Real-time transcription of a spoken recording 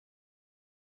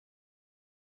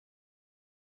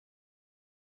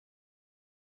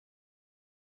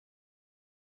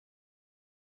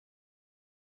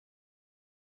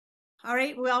All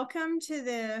right, welcome to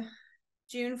the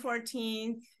June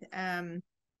 14th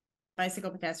Bicycle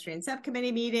Pedestrian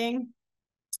Subcommittee meeting.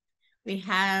 We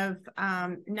have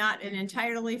not an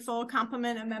entirely full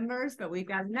complement of members, but we've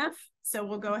got enough, so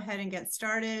we'll go ahead and get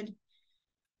started.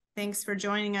 Thanks for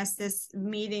joining us. This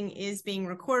meeting is being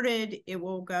recorded. It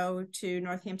will go to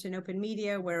Northampton Open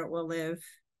Media, where it will live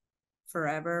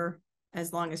forever,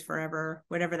 as long as forever,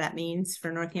 whatever that means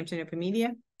for Northampton Open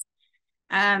Media.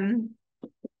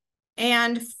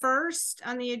 And first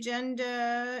on the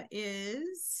agenda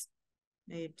is,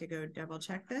 I have to go double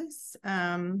check this.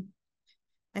 I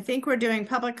think we're doing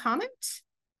public comment.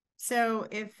 So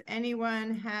if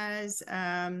anyone has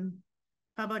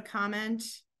public comment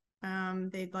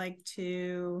they'd like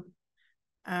to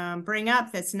bring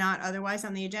up that's not otherwise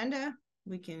on the agenda,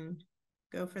 we can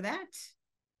go for that.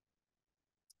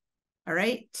 All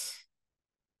right.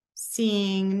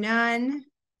 Seeing none.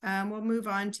 We'll move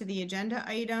on to the agenda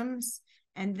items,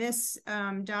 and this,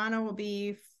 Donna, will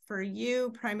be for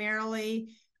you primarily.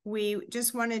 We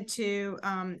just wanted to,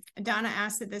 Donna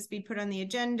asked that this be put on the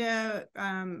agenda.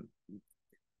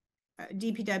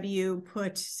 DPW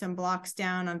put some blocks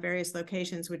down on various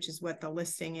locations, which is what the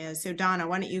listing is. So Donna,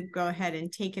 why don't you go ahead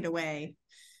and take it away?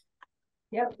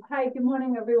 Yep. Hi, good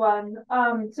morning, everyone.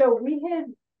 So we had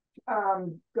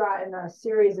gotten a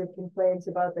series of complaints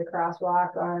about the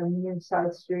crosswalk on New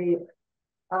South Street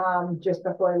just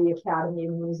before the Academy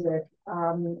of Music.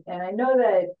 And I know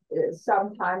that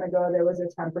some time ago there was a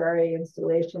temporary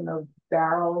installation of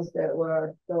barrels that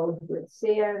were filled with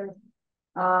sand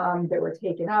that were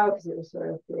taken out because it was sort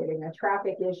of creating a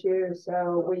traffic issue.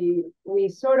 So we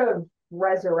sort of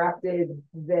resurrected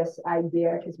this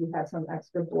idea because we had some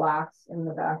extra blocks in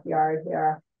the backyard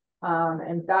here.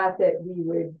 And thought that we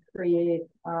would create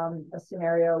a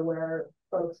scenario where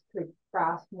folks could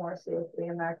cross more safely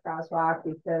in that crosswalk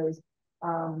because,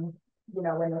 you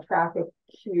know, when the traffic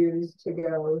choose to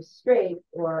go straight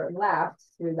or left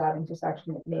through that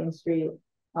intersection at Main Street,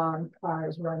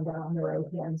 cars run down the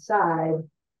right-hand side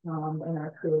and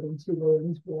are creating two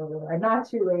lanes where there are not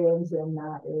two lanes, and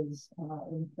that is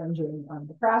infringing on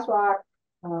the crosswalk.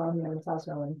 And it's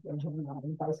also infringing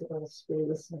on bicycle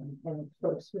space and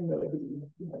folks who may be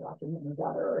walking in the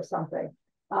gutter or something.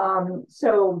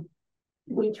 So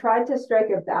we tried to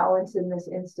strike a balance in this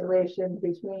installation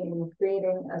between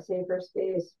creating a safer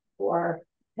space for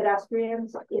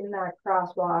pedestrians in that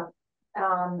crosswalk,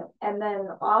 and then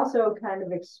also kind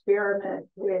of experiment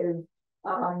with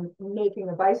making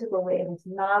a bicycle lane. It's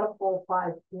not a full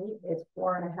 5 feet, it's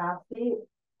 4.5 feet.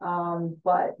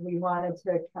 But we wanted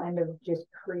to kind of just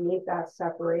create that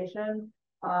separation.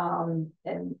 And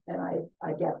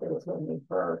I get that it's only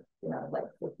for, like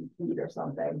 50 feet or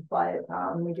something, but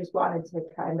we just wanted to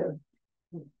kind of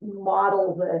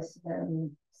model this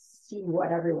and see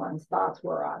what everyone's thoughts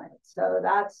were on it. So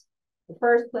that's the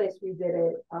first place we did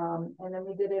it. And then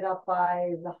we did it up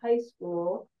by the high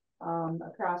school,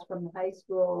 across from the high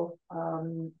school,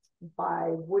 by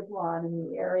Woodlawn,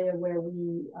 in the area where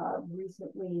we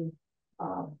recently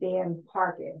banned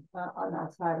parking on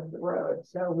that side of the road.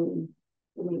 So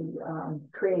we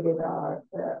created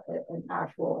an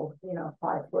actual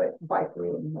 5-foot bike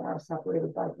lane,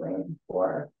 separated bike lane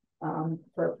for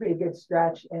a pretty good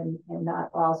stretch, and that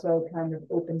also kind of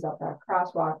opens up that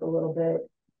crosswalk a little bit,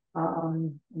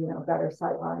 better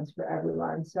sight lines for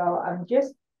everyone. So I'm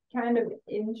just kind of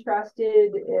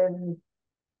interested in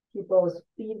people's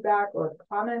feedback or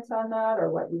comments on that, or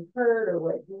what you've heard or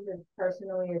what you have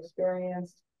personally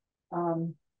experienced.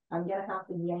 I'm gonna have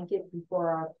to yank it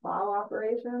before our plow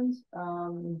operations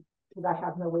because I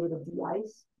have no way to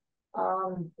de-ice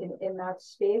in that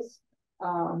space.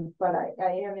 But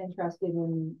I am interested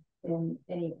in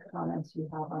any comments you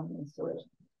have on the installation.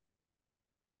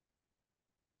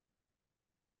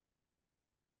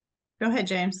 Go ahead,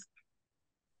 James.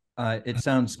 It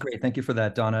sounds great. Thank you for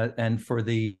that, Donna, and for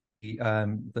the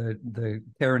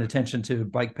care and attention to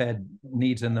bike ped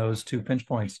needs in those 2 pinch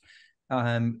points.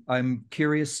 I'm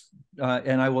curious,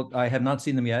 and I have not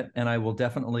seen them yet, and I will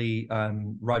definitely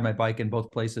ride my bike in both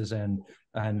places and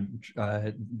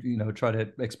try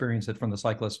to experience it from the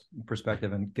cyclist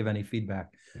perspective and give any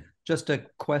feedback. Just a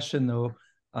question though,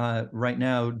 right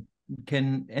now,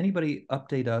 can anybody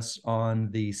update us on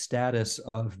the status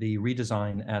of the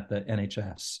redesign at the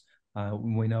NHS?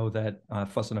 We know that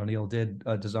Fuss and O'Neill did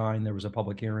a design. There was a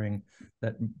public hearing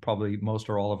that probably most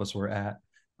or all of us were at.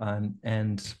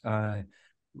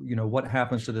 What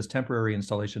happens to this temporary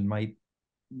installation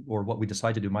or what we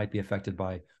decide to do might be affected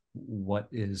by what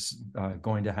is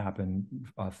going to happen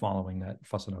following that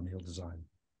Fuss and O'Neill design.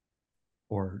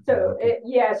 or? So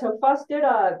so FUS did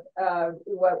a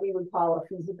what we would call a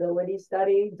feasibility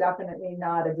study, definitely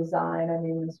not a design. I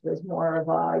mean, this was more of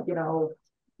a, you know,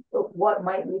 what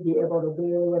might we be able to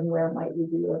do and where might we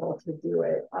be able to do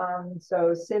it.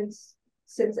 So since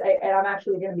and I'm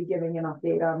actually going to be giving an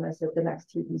update on this at the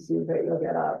next TPC, but you'll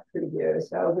get a preview.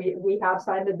 So we have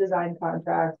signed a design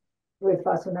contract with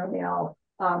Fuss and O'Neill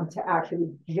to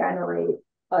actually generate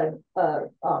a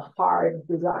hard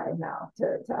design now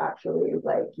to actually,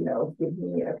 like, you know, give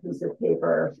me a piece of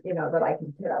paper, you know, that I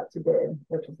can put out to bid,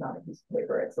 which is not a piece of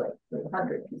paper, it's like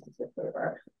 300 pieces of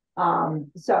paper.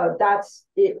 So that's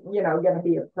it, you know, going to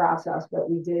be a process, but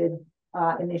we did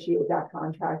initiate that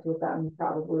contract with them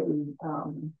probably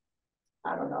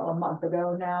I don't know, a month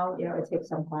ago now. You know, it takes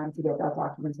some time to get that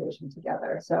documentation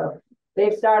together. So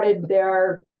they've started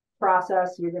their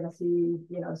process. You're going to see,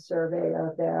 you know, survey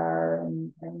out there,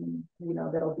 and you know,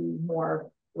 there'll be more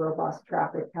robust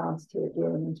traffic counts taken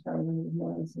and turning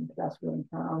movements and pedestrian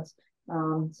counts.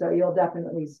 So you'll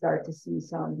definitely start to see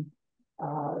some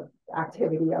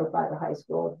activity out by the high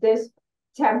school. This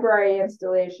temporary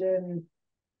installation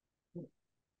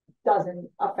doesn't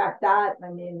affect that. I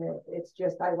mean, it's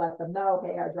just, I let them know,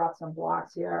 hey, I dropped some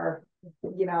blocks here,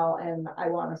 you know, and I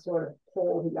want to sort of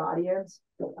poll the audience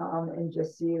and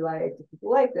just see, like, do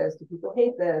people like this? Do people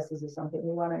hate this? Is this something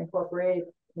we want to incorporate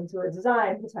into a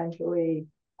design potentially?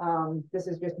 This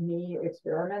is just me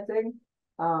experimenting,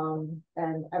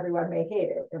 and everyone may hate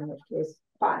it, in which case,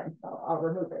 fine, I'll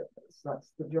remove it.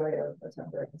 That's the joy of a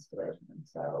temporary installation.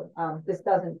 So this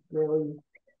doesn't really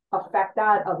affect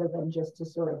that, other than just to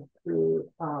sort of create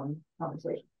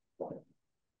conversation.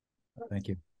 Thank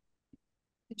you.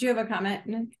 Did you have a comment,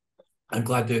 Nick? I'm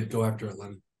glad to go after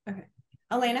Elena. Okay.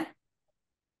 Elena?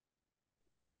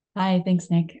 Hi, thanks,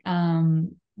 Nick.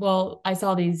 Well, I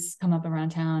saw these come up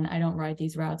around town. I don't ride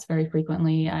these routes very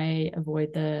frequently. I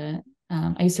avoid the,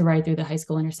 I used to ride through the high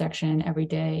school intersection every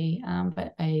day,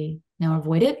 but I now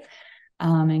avoid it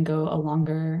and go a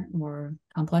longer, more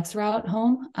complex route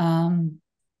home.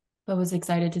 But was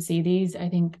excited to see these. I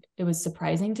think it was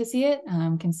surprising to see it,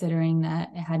 considering that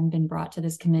it hadn't been brought to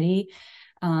this committee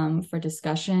for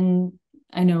discussion.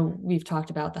 I know we've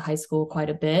talked about the high school quite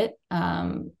a bit,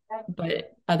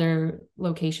 but other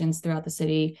locations throughout the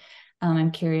city,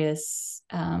 I'm curious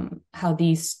how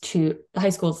these two, the high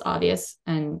school is obvious,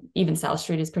 and even South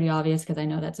Street is pretty obvious because I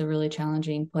know that's a really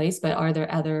challenging place, but are there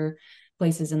other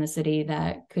places in the city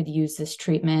that could use this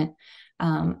treatment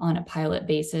on a pilot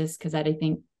basis? Because I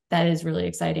think that is really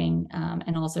exciting.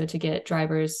 And also to get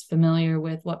drivers familiar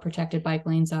with what protected bike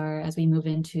lanes are as we move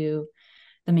into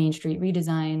the Main Street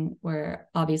redesign, where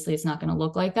obviously it's not going to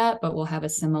look like that, but we'll have a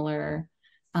similar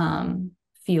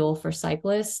feel for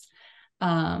cyclists.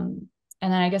 And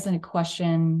then I guess in a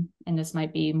question, and this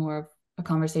might be more of a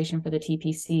conversation for the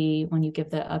TPC when you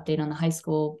give the update on the high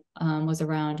school, was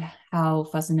around how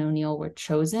Fuss and O'Neill were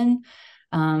chosen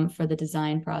for the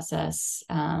design process.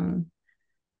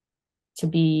 To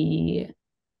be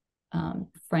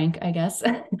frank, I guess,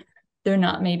 they're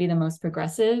not maybe the most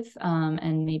progressive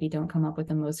and maybe don't come up with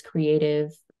the most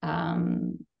creative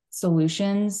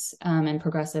solutions. And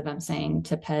progressive, I'm saying,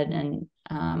 to ped and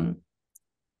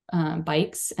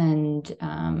bikes.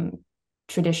 And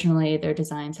traditionally, their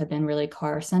designs have been really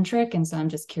car-centric. And so I'm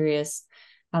just curious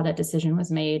how that decision was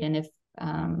made, and if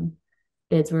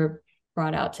bids were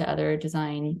brought out to other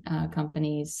design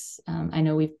companies. I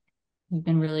know we've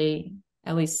been really,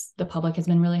 at least the public has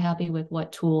been really happy with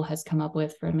what Tool has come up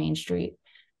with for Main Street.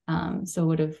 So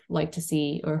would have liked to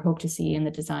see, or hope to see in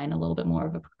the design, a little bit more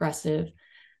of a progressive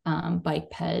bike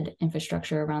ped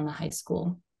infrastructure around the high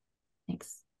school.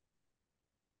 Thanks.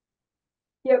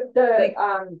 Yep.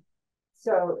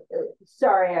 So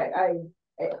sorry,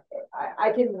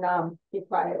 I can be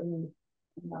quiet and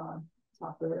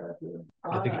talk with her if you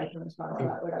want, or I can respond to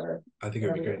that, whatever. I think it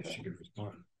would be great if she could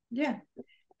respond. Yeah,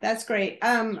 that's great.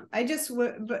 I just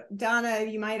but Donna,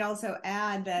 you might also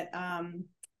add that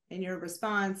in your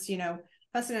response, you know,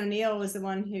 Fuss and O'Neill was the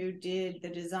one who did the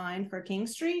design for King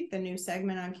Street, the new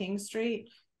segment on King Street.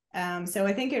 So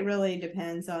I think it really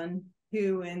depends on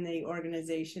who in the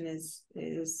organization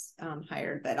is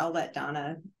hired, but I'll let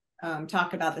Donna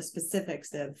talk about the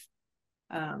specifics of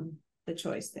the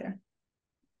choice there.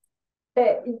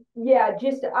 Yeah,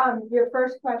 just your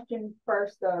first question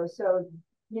first, though. So,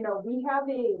 you know, we have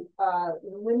a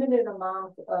limited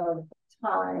amount of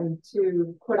time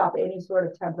to put up any sort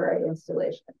of temporary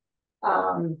installation.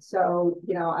 So,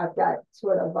 you know, I've got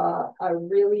sort of a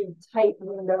really tight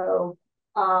window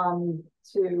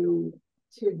to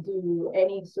to do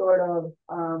any sort of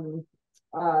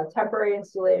temporary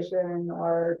installation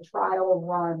or trial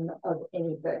run of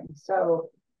anything. So,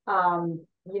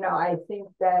 I think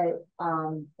that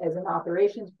as an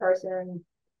operations person,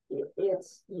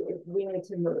 we need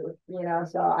to move,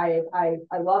 so I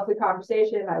love the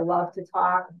conversation. I love to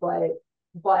talk, but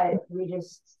we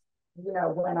just,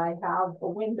 when I have a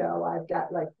window, I've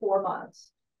got like 4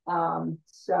 months.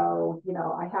 So,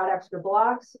 I had extra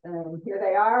blocks and here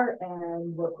they are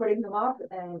and we're putting them up,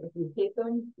 and if you hate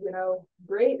them,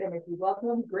 great. And if you love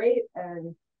them, great.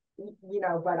 And,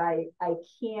 but I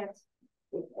can't,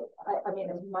 I mean,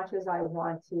 as much as I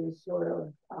want to sort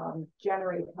of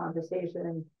generate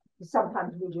conversation,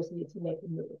 sometimes we just need to make a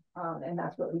move. And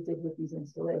that's what we did with these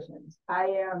installations. I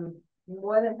am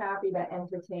more than happy to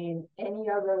entertain any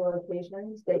other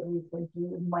locations that you think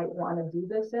you might want to do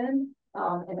this in.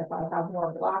 And if I have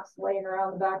more blocks laying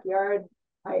around the backyard,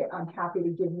 I'm happy to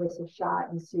give this a shot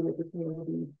and see what the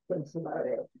community thinks about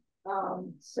it.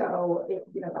 So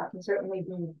that can certainly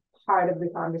be part of the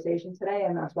conversation today,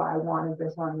 and that's why I wanted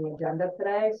this on the agenda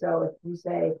today. So if you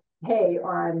say, hey,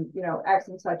 on X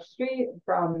and such street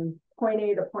from point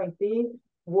A to point B,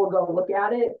 we'll go look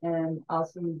at it and I'll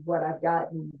see what I've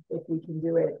got and if we can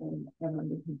do it, and then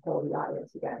we can pull the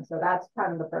audience again. So that's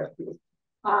kind of the first piece.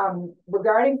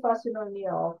 Regarding Fuss and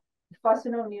O'Neill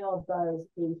does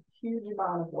a huge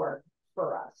amount of work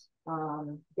for us.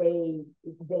 They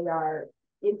are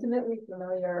intimately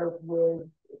familiar with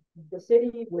the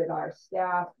city, with our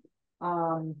staff.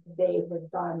 They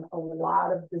have done a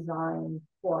lot of design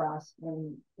for us,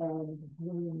 and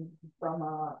we, from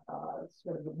a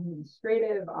sort of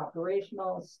administrative,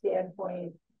 operational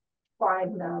standpoint,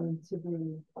 find them to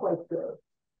be quite good.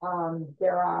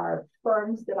 There are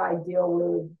firms that I deal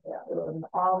with in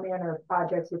all manner of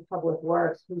projects with Public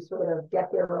Works who sort of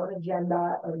get their own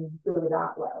agenda and do it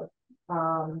that way.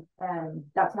 And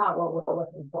that's not what we're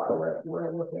looking for.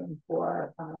 We're looking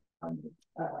for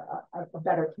a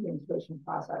better communication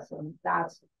process, and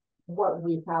that's what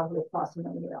we have with Fuss and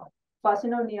O'Neill. Fuss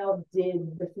and O'Neill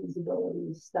did the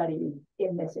feasibility study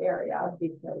in this area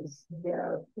because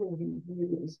they're who we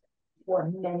use for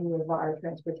many of our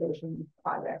transportation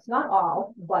projects. Not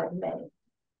all, but many.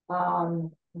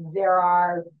 There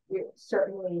are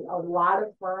certainly a lot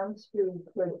of firms who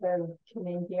could have come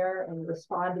in here and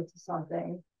responded to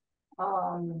something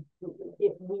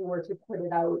if we were to put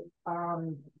it out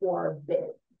for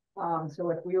bid.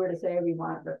 So if we were to say we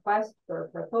want requests for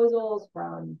proposals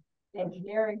from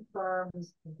engineering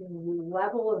firms, the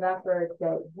level of effort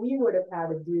that we would have had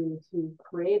to do to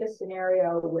create a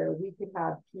scenario where we could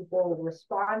have people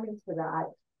responding to that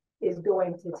is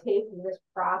going to take this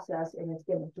process, and it's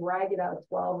going to drag it out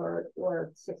 12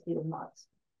 or 16 months.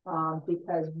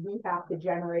 Because we have to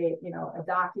generate, a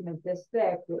document this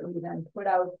thick that we then put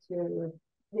out to,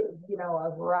 a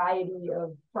variety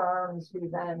of firms who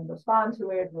then respond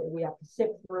to it. We have to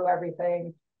sift through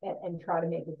everything and try to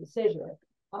make a decision.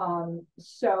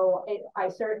 So I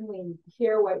certainly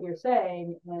hear what you're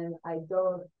saying, and I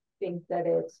don't think that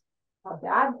it's a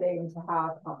bad thing to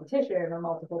have competition or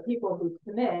multiple people who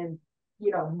come in.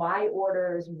 My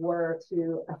orders were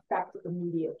to affect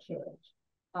immediate change.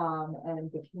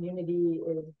 And the community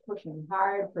is pushing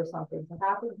hard for something to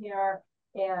happen here.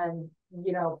 And,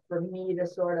 for me to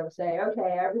sort of say,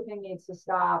 okay, everything needs to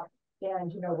stop.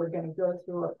 And, we're going to go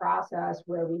through a process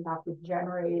where we have to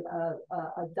generate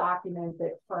a document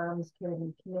that firms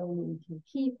can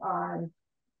keep on.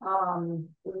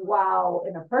 While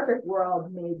in a perfect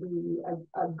world may be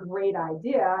a great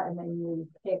idea, and then you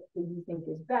pick who you think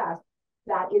is best,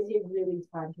 that is a really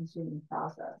time-consuming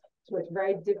process. So it's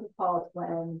very difficult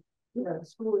when, the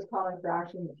school is calling for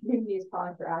action, the community is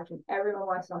calling for action, everyone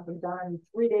wants something done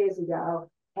 3 days ago.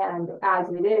 And as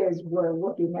it is, we're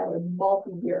looking at a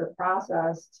multi-year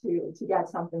process to get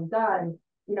something done.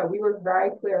 We were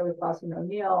very clear with Fuss and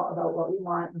O'Neill about what we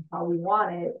want and how we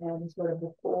want it, and sort of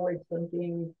the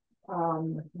forward-thinking,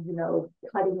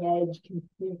 cutting-edge,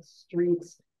 complete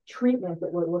streets treatment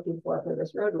that we're looking for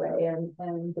this roadway. And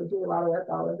they do a lot of work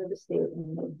all over the state,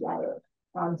 and they get it.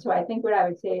 So I think what I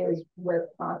would say is we're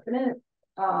confident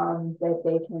that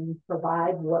they can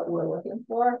provide what we're looking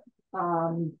for.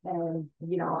 And,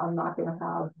 I'm not going to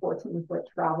have 14-foot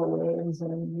travel lanes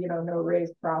and, no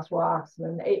raised crosswalks.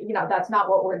 And, that's not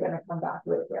what we're going to come back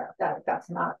with here. That's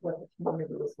not what the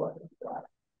community is looking for.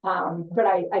 But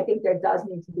I think there does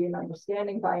need to be an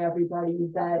understanding by everybody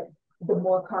that the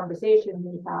more conversation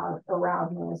we have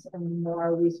around this and the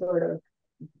more we sort of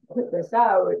put this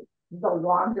out, the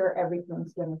longer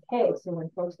everything's going to take. So when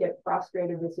folks get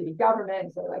frustrated with city government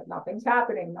and say, like, nothing's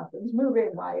happening, nothing's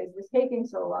moving, why is this taking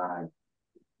so long?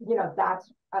 you know,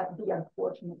 that's the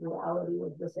unfortunate reality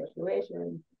of the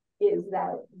situation, is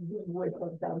that we would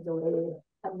have been delayed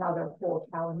another full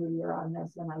calendar year on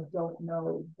this, and I don't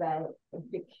know that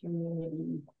the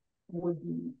community would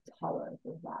be tolerant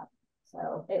of that.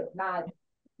 So it's not,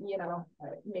 you know,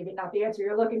 maybe not the answer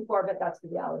you're looking for, but that's the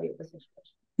reality of the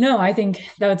situation. No, I think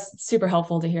that's super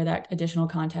helpful to hear that additional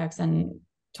context, and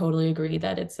totally agree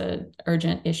that it's an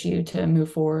urgent issue to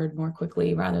move forward more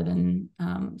quickly rather than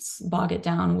bog it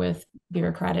down with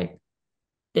bureaucratic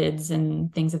bids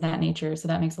and things of that nature. So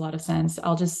that makes a lot of sense.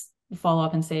 I'll just follow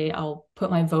up and say I'll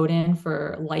put my vote in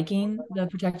for liking the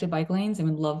protected bike lanes and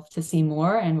would love to see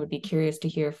more, and would be curious to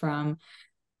hear from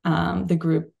the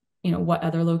group, you know, what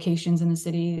other locations in the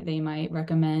city they might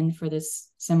recommend for this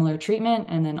similar treatment,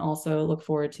 and then also look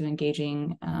forward to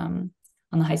engaging on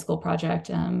the high school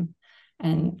project.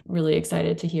 And really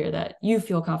excited to hear that you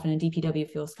feel confident, DPW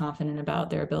feels confident about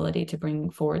their ability to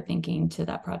bring forward thinking to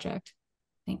that project.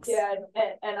 Thanks. Yeah,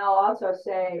 and I'll also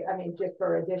say, I mean, just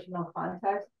for additional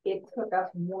context, it took us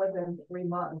more than 3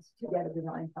 months to get a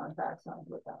design contract signed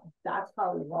with them. That's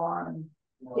how long,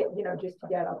 you know, just to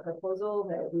get a proposal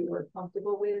that we were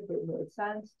comfortable with, it made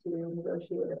sense to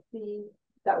negotiate a fee.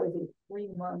 That was a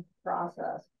 3-month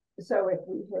process. So if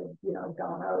we had, you know,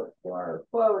 gone out for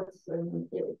quotes, and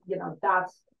it, you know,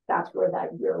 that's where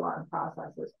that year-long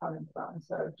process is coming from.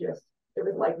 So just, it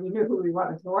was like we knew who we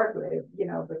wanted to work with, you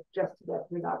know, but just to get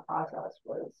through that process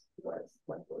was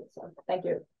so thank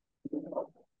you.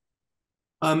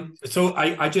 So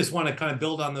I just want to kind of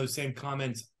build on those same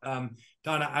comments.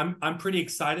 Donna, I'm pretty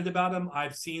excited about them.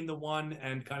 I've seen the one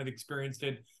and kind of experienced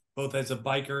it both as a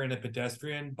biker and a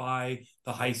pedestrian by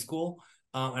the high school.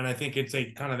 And I think it's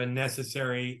a kind of a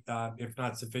necessary, if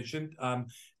not sufficient.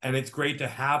 And it's great to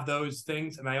have those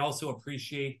things. And I also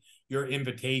appreciate your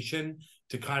invitation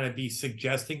to kind of be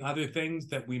suggesting other things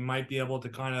that we might be able to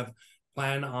kind of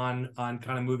plan on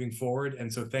kind of moving forward.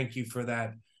 And so thank you for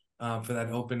that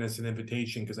openness and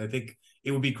invitation, because I think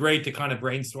it would be great to kind of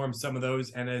brainstorm some of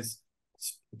those. And as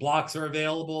blocks are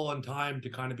available and time to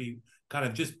kind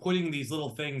of just putting these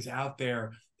little things out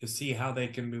there to see how they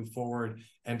can move forward,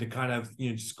 and to kind of, you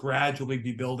know, just gradually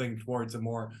be building towards a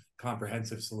more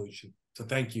comprehensive solution. So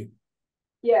thank you.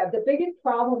 Yeah, the biggest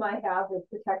problem I have with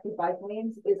protected bike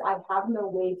lanes is I have no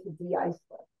way to de-ice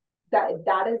them.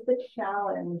 That is the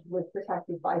challenge with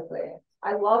protected bike lanes.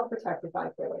 I love protected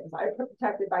bike lanes. I put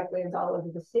protected bike lanes all over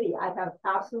the city. I have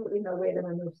absolutely no way to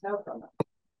remove snow from them.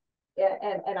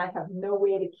 And I have no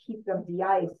way to keep them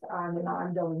de-iced on an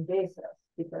ongoing basis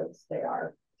because they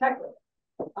are protected.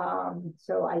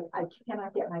 So I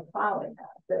cannot get my plow in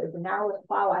that. The narrowest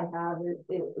plow I have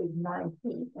is 9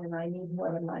 feet, and I need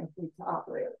more than 9 feet to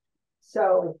operate.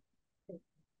 So,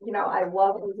 you know, I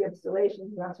love these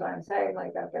installations. That's what I'm saying.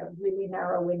 Like, I've got a really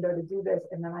narrow window to do this,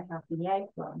 and then I have to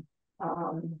yank them.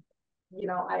 You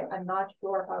know, I'm not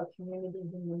sure how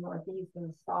communities in the Northeast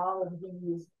install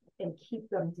these and keep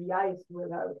them de-iced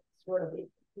without sort of a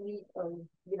fleet of,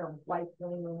 you know, bike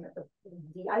lane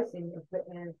de-icing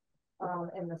equipment.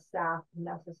 And the staff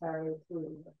necessary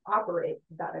to operate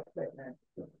that equipment.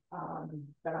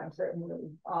 But I'm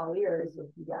certainly all ears if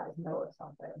you guys know of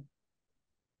something.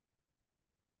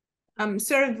 I'm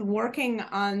sort of working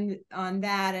on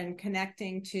that and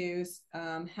connecting to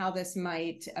how this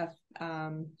might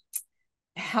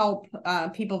help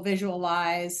people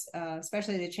visualize,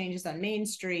 especially the changes on Main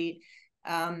Street.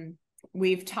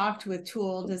 We've talked with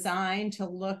Tool Design to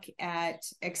look at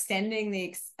extending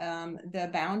the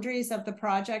boundaries of the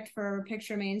project for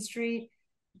Picture Main Street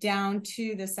down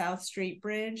to the South Street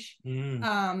Bridge.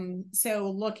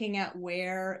 So looking at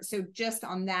so just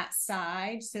on that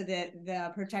side, so that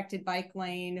the protected bike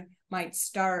lane might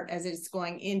start as it's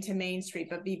going into Main Street,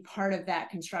 but be part of that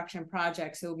construction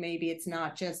project. So maybe it's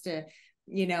not just a,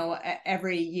 you know,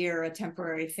 every year a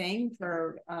temporary thing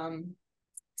for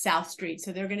South Street.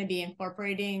 So they're going to be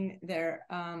incorporating their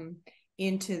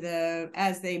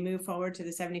as they move forward to the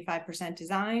 75%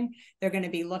 design, they're going to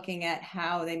be looking at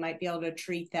how they might be able to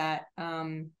treat that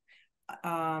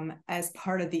as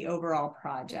part of the overall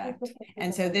project.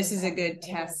 And so this is a good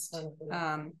test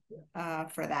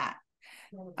for that.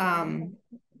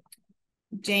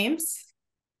 James?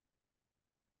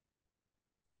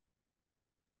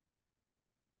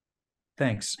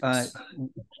 Thanks.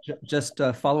 Just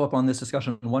follow up on this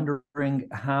discussion, wondering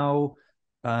how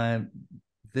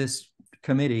this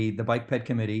committee, the Bike Ped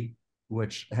Committee,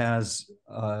 which has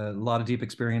a lot of deep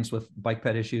experience with bike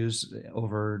ped issues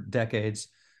over decades,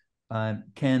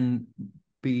 can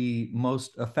be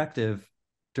most effective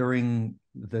during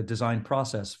the design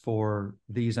process for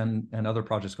these and other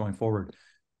projects going forward.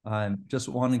 just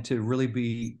wanting to really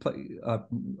be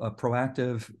a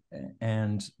proactive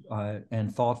and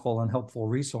thoughtful and helpful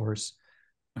resource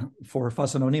for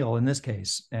Fuss and O'Neill in this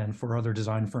case, and for other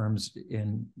design firms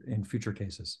in future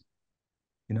cases.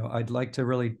 You know, I'd like to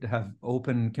really have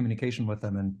open communication with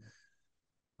them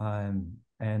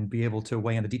and be able to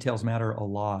weigh in. The details matter a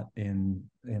lot in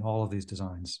all of these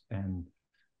designs, and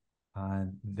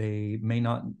they may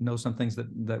not know some things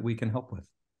that we can help with.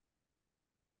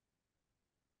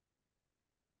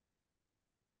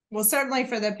 Well, certainly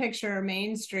for the picture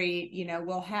Main Street, you know,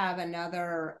 we'll have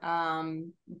another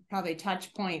probably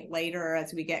touch point later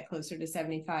as we get closer to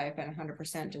 75 and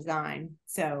 100% design.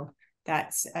 So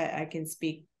that's, I can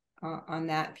speak on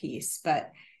that piece.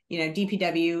 But, you know,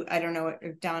 DPW, I don't know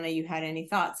if Donna, you had any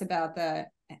thoughts about the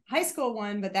high school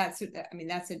one, but that's, I mean,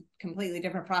 that's a completely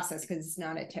different process because it's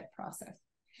not a tip process.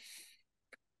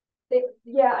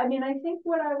 Yeah, I mean, I think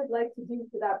what I would like to do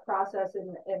for that process,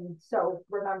 and so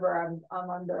remember, I'm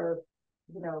under,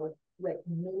 you know, like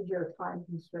major time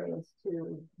constraints to,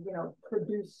 you know,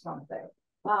 produce something.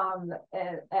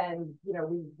 And you know,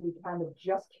 we kind of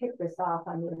just kicked this off.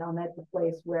 I mean, I'm at the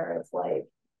place where it's like,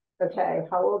 okay,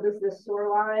 how old is this sewer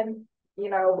line? You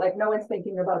know, like no one's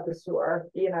thinking about the sewer,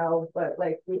 you know, but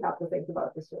like we have to think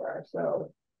about the sewer.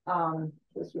 So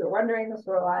because you're wondering, the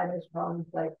sewer line is from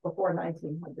like before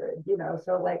 1900, you know,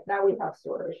 so like now we have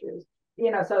sewer issues,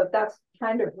 you know, so that's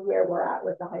kind of where we're at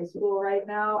with the high school right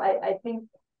now. I think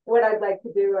what I'd like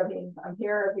to do, I mean, I'm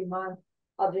here every month.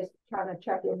 I'll just try to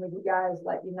check in with you guys,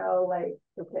 let you know, like,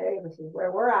 okay, this is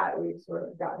where we're at. We've sort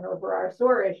of gotten over our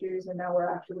sewer issues and now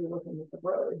we're actually looking at the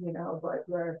road, you know, but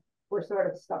we're sort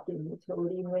of stuck in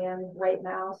utility land right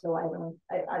now. So I don't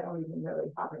even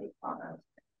really have any comments.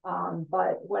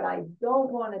 But what I don't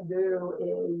want to do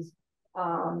is,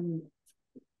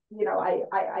 you know,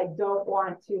 I don't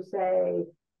want to say,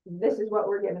 this is what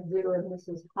we're going to do and this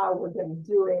is how we're going to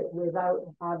do it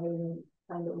without having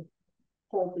kind of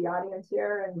hold the audience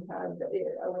here and have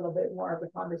a little bit more of a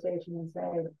conversation and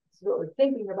say, this is what we're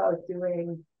thinking about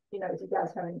doing. You know, do you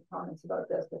guys have any comments about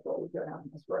this before we go down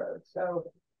this road?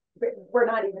 So we're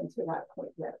not even to that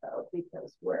point yet though,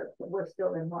 because we're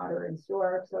still in water and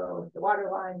sewer. So the water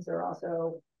lines are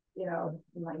also, you know,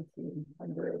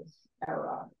 1900s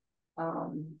era.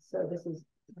 So this is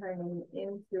turning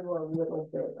into a little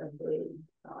bit of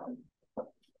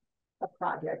a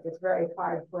project. It's very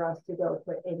hard for us to go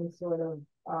put any sort of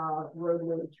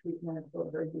roadway treatment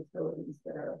over utilities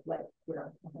that are like, you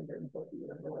know, 150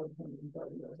 years old,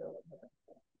 130 years old.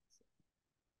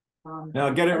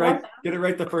 No, get it right. Get it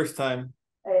right the first time.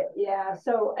 Yeah.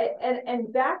 So,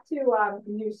 and back to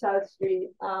New South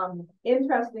Street.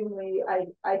 Interestingly, I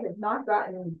have not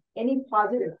gotten any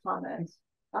positive comments.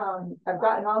 I've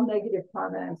gotten all negative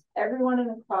comments. Everyone in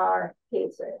the car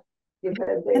hates it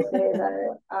because they say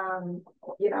that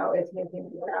you know, it's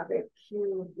making the traffic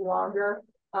queue longer.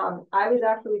 I was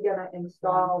actually going to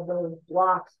install those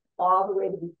blocks all the way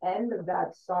to the end of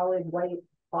that solid white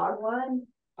fog line.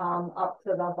 Up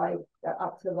to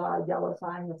the yellow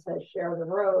sign that says share the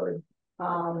road.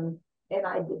 And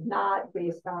I did not,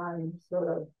 based on sort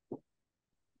of,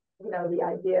 you know, the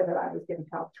idea that I was going to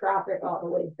have traffic all the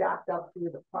way backed up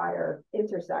through the prior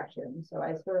intersection. So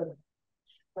I sort of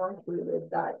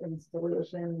concluded that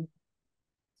installation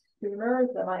sooner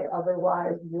than I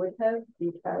otherwise would have,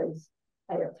 because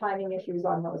I have timing issues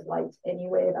on those lights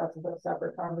anyway. That's a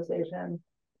separate conversation.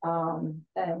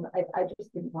 And I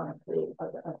just didn't want to create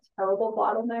a terrible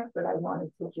bottleneck, but I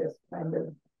wanted to just kind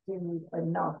of do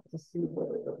enough to see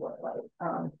what it would look like.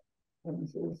 And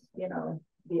this is, you know,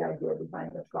 the idea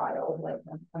behind the trial. Like,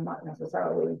 I'm not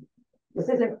necessarily, this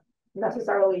isn't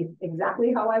necessarily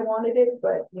exactly how I wanted it,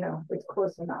 but, you know, it's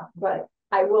close enough. But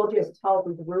I will just tell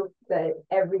the group that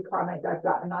every comment I've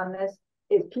gotten on this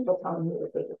is people telling me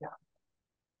to take it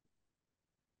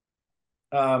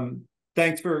down.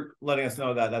 Thanks for letting us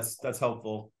know that. That's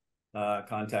helpful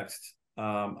context.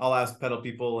 I'll ask pedal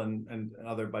people and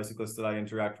other bicyclists that I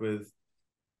interact with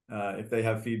if they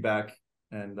have feedback,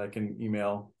 and I can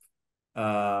email.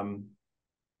 I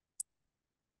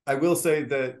will say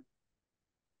that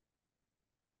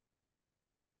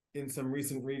in some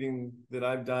recent reading that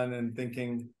I've done and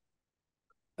thinking,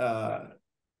 queuing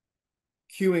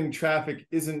traffic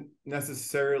isn't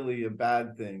necessarily a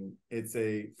bad thing. It's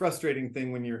a frustrating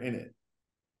thing when you're in it.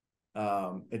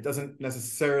 It doesn't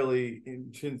necessarily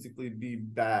intrinsically be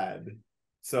bad.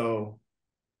 So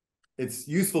it's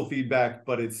useful feedback,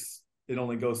 but it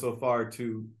only goes so far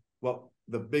to what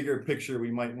the bigger picture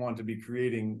we might want to be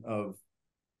creating of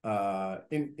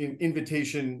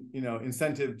invitation, you know,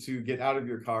 incentive to get out of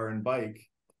your car and bike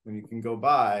when you can go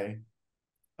by.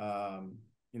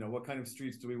 what kind of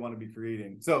streets do we want to be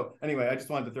creating? So anyway, I just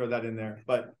wanted to throw that in there,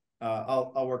 but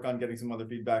I'll work on getting some other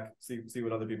feedback, see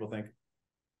what other people think.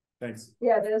 Thanks.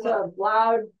 Yeah, there's a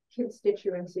loud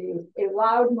constituency, a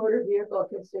loud motor vehicle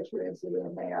constituency,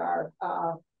 and they are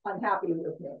unhappy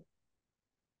with me.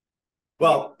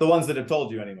 Well, the ones that have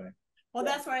told you anyway. Well,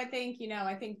 that's what I think,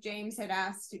 I think James had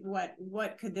asked what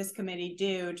could this committee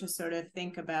do to sort of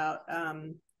think about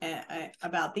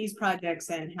these projects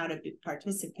and how to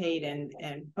participate and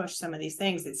push some of these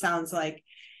things. It sounds like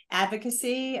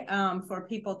advocacy for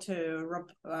people to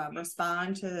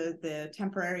respond to the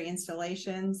temporary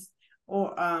installations,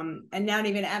 or and not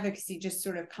even advocacy, just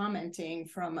sort of commenting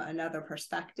from another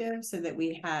perspective, so that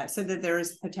there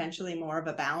is potentially more of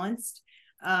a balanced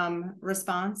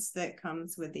response that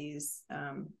comes with these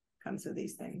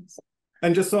things.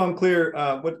 And just so I'm clear,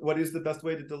 what is the best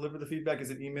way to deliver the feedback?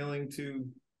 Is it emailing to?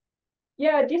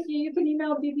 Yeah, just you can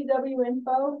email DPW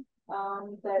info.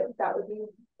 That would be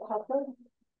helpful.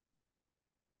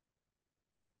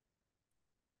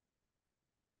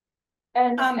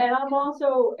 And I'm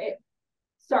also,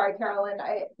 sorry, Carolyn,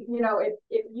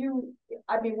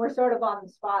 we're sort of on the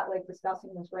spot, like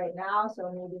discussing this right now,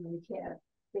 so maybe we can't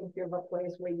think of a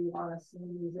place where you want to see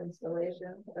these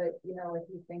installations, but if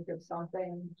you think of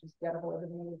something, just get a hold of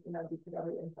me.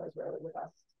 DPW info is really with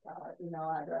us, email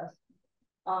address,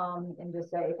 and just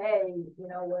say, hey,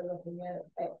 we're looking at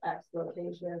X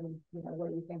location, what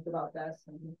do you think about this?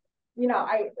 And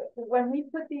when we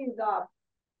put these up,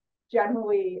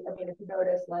 generally, if you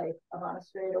notice, like I'm on a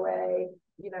straightaway,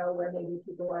 where maybe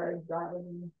people are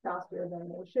driving faster than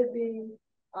they should be,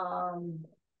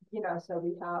 so we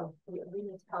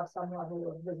need to have some level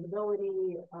of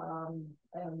visibility,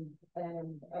 and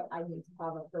I need to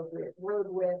have appropriate road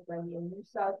width. The New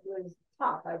South was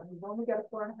tough. We've only got a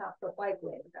 4.5 foot bike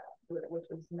lane now, which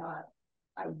is not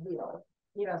ideal.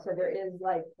 So there is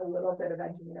like a little bit of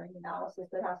engineering analysis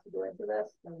that has to go into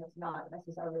this, and it's not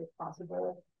necessarily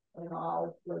possible in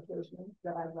all locations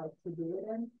that I'd like to do it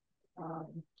in.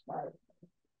 But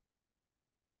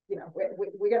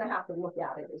we're going to have to look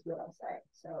at it, is what I'm saying.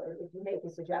 So if you make a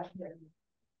suggestion,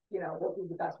 we'll do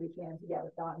the best we can to get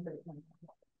it done.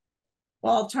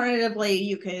 Well, alternatively,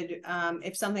 you could,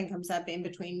 if something comes up in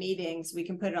between meetings, we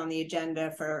can put it on the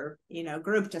agenda for,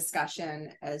 group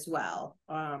discussion as well.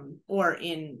 Or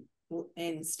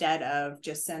instead of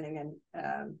just sending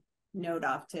a note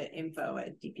off to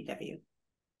info@DPW.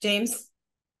 James?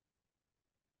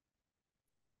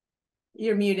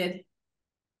 You're muted.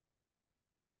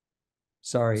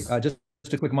 Sorry, just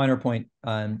a quick minor point.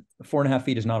 4.5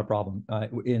 feet is not a problem.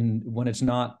 When it's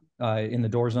not in the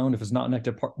door zone, if it's not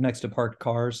next to parked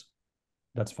cars,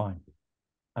 that's fine.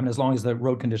 As long as the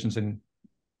road conditions in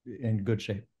good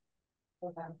shape.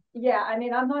 Okay. Yeah,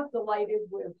 I'm not delighted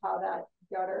with how that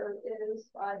gutter is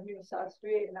on New South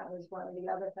Street, and that was one of the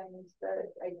other things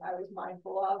that I was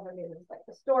mindful of. It's like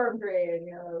a storm drain,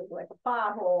 it was like a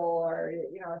pothole, or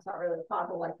it's not really a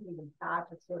pothole I can even patch.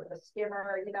 It's sort of a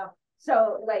skimmer,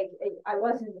 So I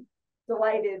wasn't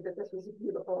delighted that this was a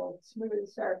beautiful, smooth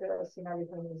surface and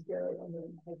everything was good.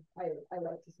 I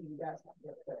like to see you guys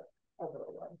have a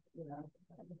little one,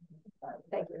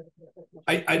 Thank you.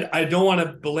 I don't want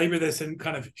to belabor this and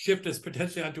kind of shift us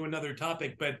potentially onto another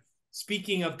topic, but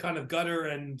speaking of kind of gutter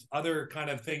and other kind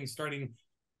of things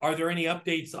are there any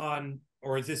updates on,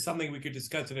 or is this something we could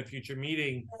discuss in a future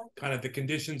meeting, kind of the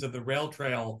conditions of the rail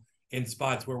trail in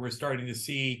spots where we're starting to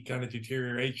see kind of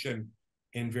deterioration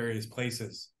in various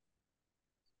places?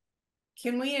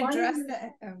 Can we address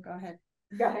that? Oh, go ahead.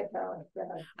 Go ahead, Carolyn. Go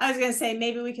ahead. I was going to say,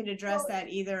 maybe we could address that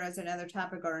either as another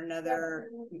topic or another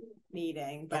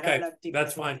meeting. But okay,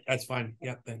 that's fine. That's fine.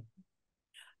 Yeah, then.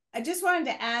 I just wanted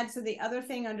to add, so the other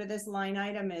thing under this line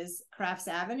item is Crafts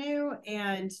Avenue,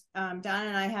 and Donna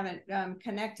and I haven't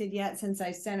connected yet since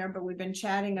I sent her, but we've been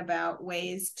chatting about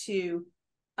ways to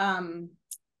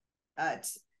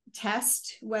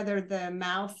test whether the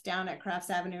mouth down at Crafts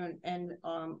Avenue and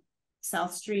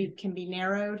South Street can be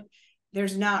narrowed.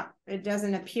 It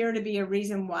doesn't appear to be a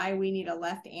reason why we need a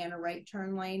left and a right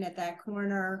turn lane at that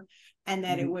corner, and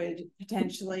that it would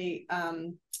potentially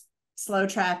slow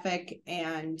traffic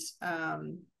and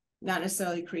not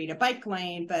necessarily create a bike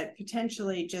lane, but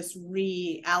potentially just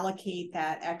reallocate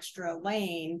that extra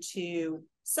lane to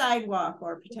sidewalk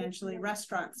or potentially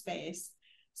restaurant space.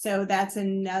 So that's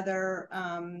another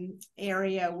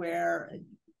area where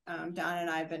Don and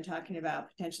I have been talking about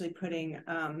potentially putting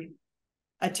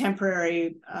a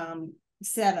temporary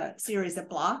series of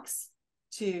blocks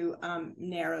to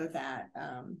narrow that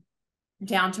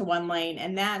down to 1 lane.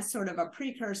 And that's sort of a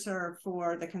precursor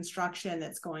for the construction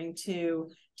that's going to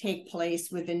take place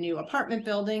with the new apartment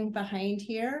building behind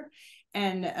here.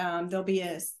 And there'll be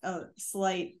a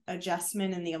slight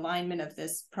adjustment in the alignment of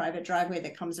this private driveway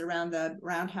that comes around the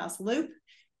roundhouse loop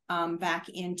back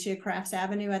into Crafts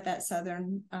Avenue at that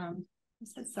southern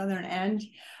end.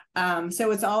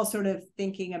 So it's all sort of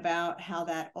thinking about how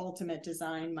that ultimate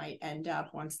design might end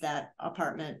up once that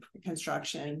apartment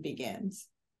construction begins.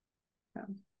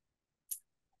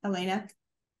 Elena?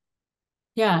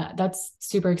 Yeah, that's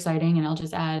super exciting. And I'll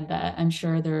just add that I'm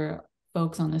sure there are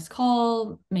folks on this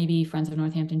call, maybe Friends of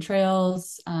Northampton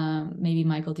Trails, maybe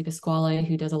Michael DiPasquale,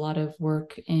 who does a lot of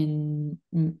work in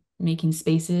making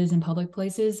spaces in public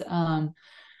places,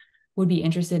 would be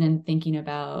interested in thinking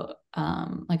about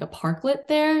like a parklet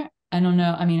there. I don't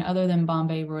know. I mean, other than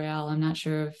Bombay Royale, I'm not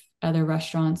sure of other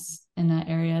restaurants in that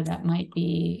area that might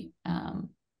be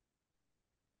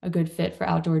a good fit for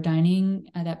outdoor dining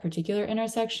at that particular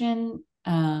intersection.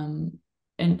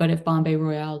 But if Bombay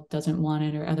Royale doesn't want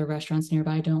it or other restaurants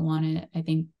nearby don't want it, I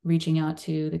think reaching out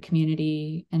to the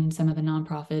community and some of the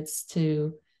nonprofits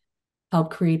to help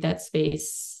create that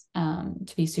space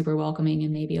to be super welcoming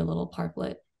and maybe a little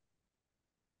parklet.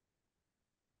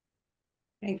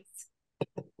 Thanks.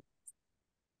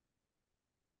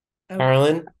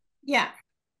 Carolyn? Yeah.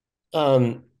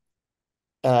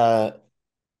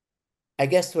 I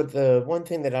guess what the one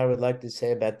thing that I would like to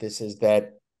say about this is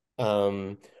that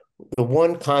the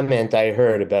one comment I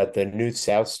heard about the new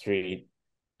South Street,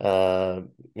 that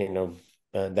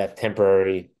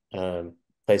temporary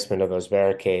placement of those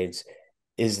barricades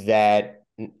is that,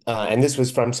 and this was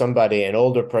from somebody, an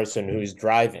older person who's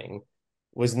driving,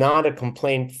 was not a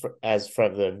complaint as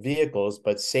from the vehicles,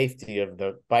 but safety of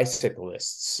the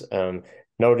bicyclists,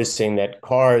 noticing that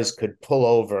cars could pull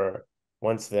over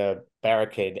once the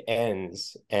barricade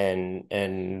ends, and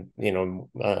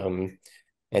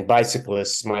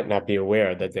bicyclists might not be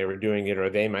aware that they were doing it, or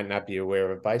they might not be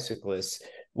aware of bicyclists,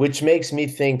 which makes me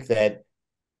think that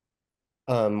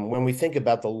when we think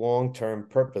about the long-term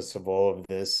purpose of all of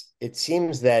this, it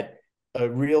seems that a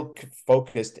real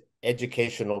focused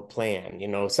educational plan,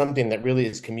 something that really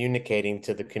is communicating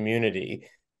to the community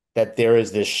that there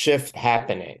is this shift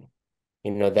happening,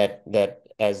 that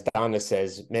as Donna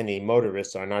says, many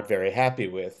motorists are not very happy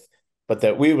with, but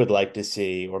that we would like to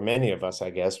see, or many of us,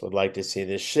 I guess, would like to see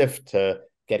this shift to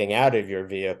getting out of your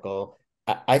vehicle.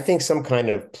 I think some kind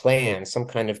of plan, some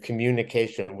kind of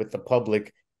communication with the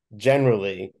public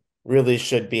generally really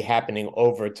should be happening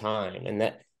over time,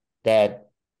 and that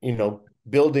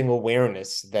building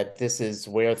awareness that this is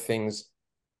where things,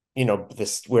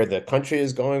 where the country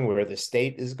is going, where the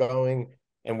state is going,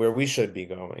 and where we should be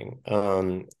going.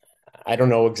 I don't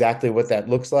know exactly what that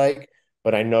looks like,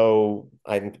 but I know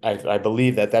I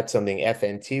believe that that's something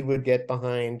FNT would get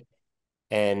behind,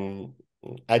 and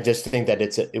I just think that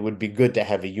it would be good to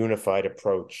have a unified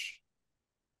approach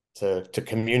to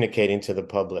communicating to the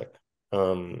public,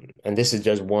 and this is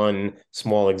just one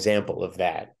small example of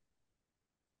that.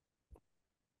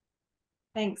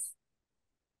 Thanks.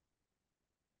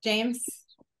 James?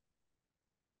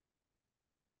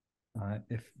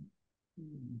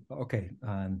 Okay,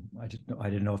 I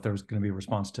didn't know if there was going to be a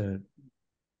response to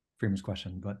Freeman's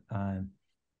question, but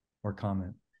or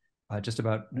comment. Just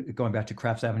about going back to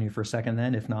Crafts Avenue for a second.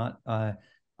 Then, if not, I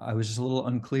was just a little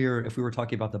unclear if we were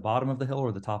talking about the bottom of the hill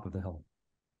or the top of the hill.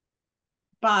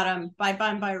 Bottom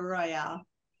by Royale.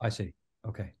 I see.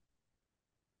 Okay.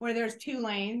 Where there's 2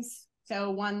 lanes,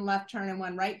 so one left turn and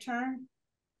one right turn,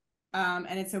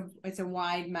 and it's a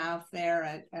wide mouth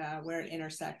there at where it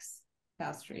intersects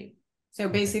South Street. So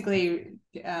basically,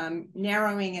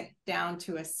 narrowing it down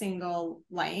to a single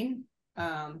lane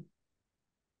onto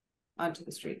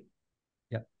the street.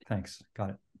 Yep. Thanks. Got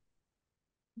it.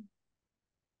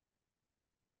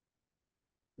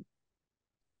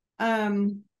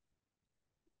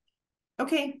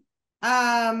 Okay.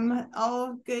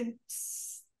 All good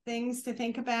things to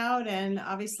think about, and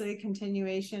obviously a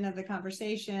continuation of the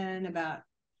conversation about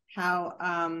how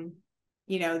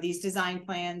these design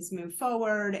plans move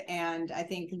forward. And I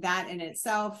think that in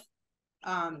itself,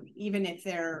 even if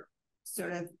they're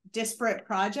sort of disparate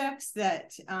projects,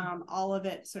 that all of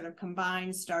it sort of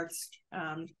combined starts,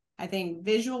 I think,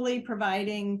 visually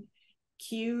providing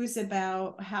cues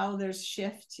about how there's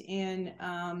shift in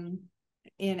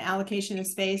allocation of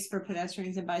space for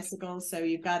pedestrians and bicycles. So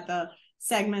you've got the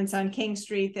segments on King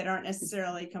Street that aren't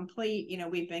necessarily complete.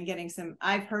 We've been getting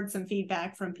I've heard some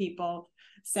feedback from people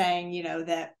saying,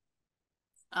 that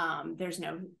there's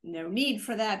no need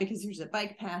for that because there's a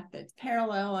bike path that's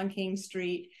parallel on King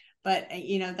Street. But,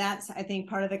 that's, I think,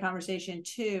 part of the conversation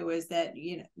too, is that,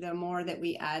 the more that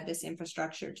we add this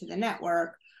infrastructure to the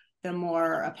network, the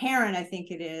more apparent I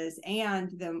think it is, and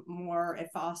the more it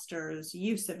fosters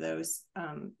use of those,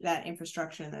 that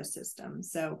infrastructure and those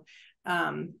systems. So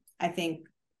I think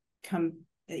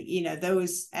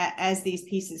those, as these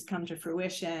pieces come to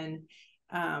fruition,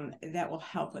 that will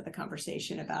help with the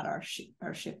conversation about our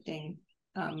shifting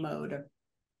mode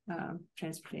of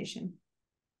transportation.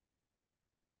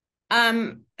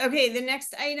 Okay, the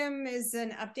next item is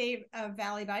an update of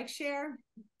Valley Bike Share.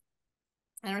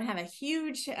 I don't have a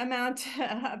huge amount to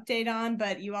update on,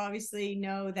 but you obviously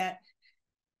know that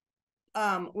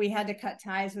we had to cut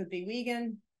ties with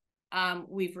Bewegan.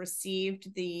 We've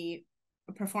received the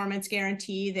performance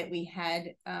guarantee that we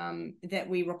had, that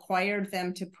we required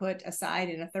them to put aside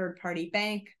in a third-party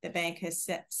bank. The bank has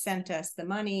sent us the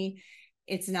money.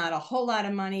 It's not a whole lot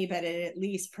of money, but it at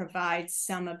least provides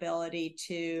some ability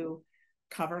to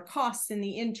cover costs in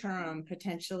the interim,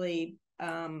 potentially,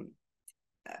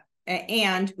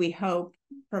 and we hope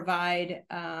provide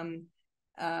a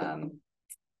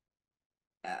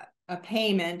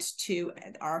payment to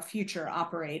our future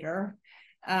operator.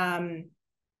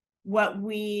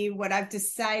 What I've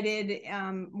decided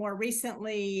more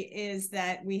recently is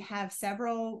that we have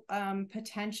several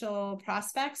potential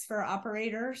prospects for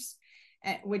operators,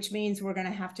 which means we're going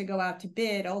to have to go out to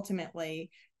bid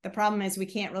ultimately. The problem is we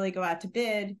can't really go out to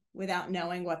bid without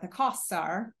knowing what the costs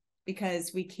are,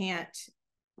 because we can't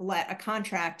let a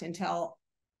contract until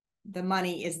the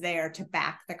money is there to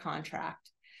back the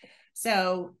contract.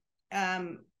 So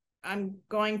I'm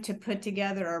going to put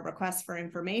together a request for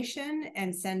information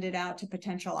and send it out to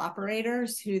potential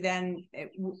operators, who then,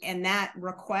 and that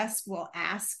request will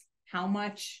ask how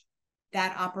much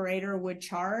that operator would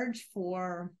charge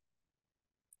for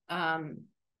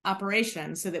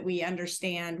operation, so that we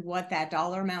understand what that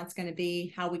dollar amount's going to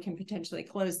be, how we can potentially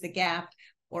close the gap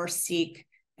or seek,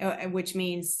 which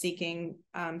means seeking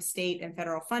state and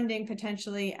federal funding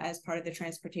potentially as part of the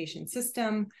transportation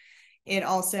system. It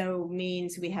also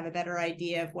means we have a better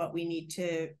idea of what we need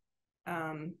to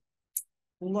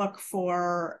look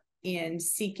for in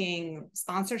seeking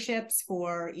sponsorships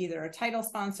for either a title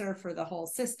sponsor for the whole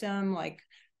system, like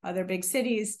other big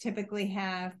cities typically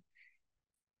have.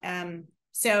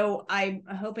 So I'm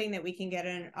hoping that we can get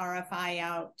an RFI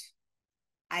out.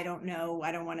 I don't know.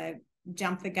 I don't want to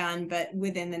jump the gun, but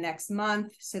within the next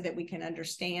month, so that we can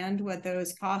understand what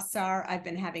those costs are. I've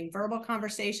been having verbal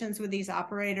conversations with these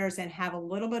operators and have a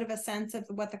little bit of a sense of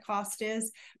what the cost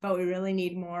is, but we really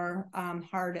need more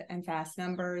hard and fast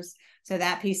numbers. So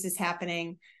that piece is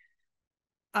happening.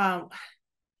 The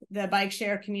bike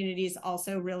share communities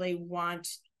also really want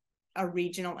a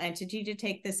regional entity to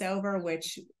take this over,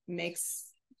 which makes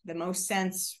the most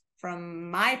sense from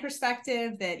my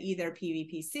perspective, that either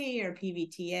PVPC or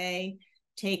PVTA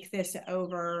take this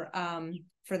over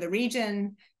for the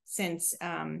region, since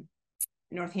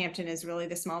Northampton is really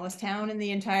the smallest town in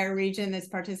the entire region that's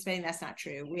participating. That's not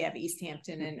true. We have East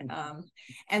Hampton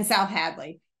and South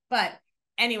Hadley. But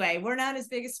anyway, we're not as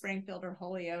big as Springfield or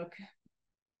Holyoke.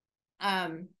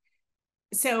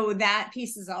 So that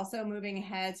piece is also moving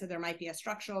ahead. So there might be a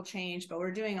structural change, but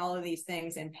we're doing all of these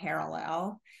things in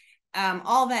parallel.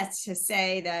 All that's to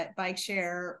say that bike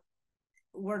share,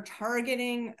 we're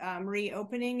targeting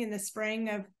reopening in the spring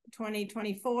of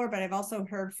 2024, but I've also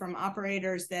heard from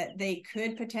operators that they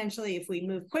could potentially, if we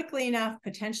move quickly enough,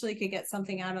 potentially could get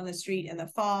something out on the street in the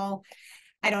fall.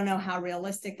 I don't know how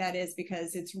realistic that is,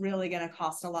 because it's really going to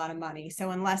cost a lot of money.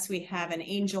 So unless we have an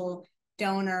angel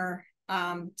donor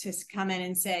to come in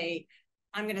and say,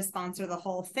 I'm going to sponsor the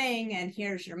whole thing and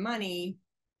here's your money,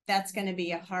 that's going to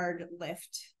be a hard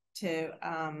lift to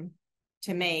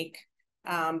make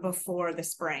before the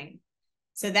spring.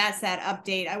 So that's that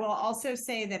update. I will also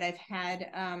say that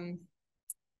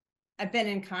I've been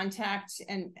in contact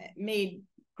and made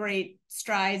great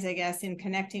strides, I guess, in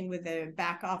connecting with the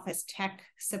back office tech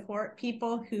support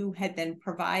people who had been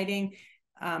providing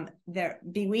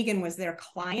Bewegan was their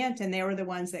client, and they were the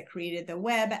ones that created the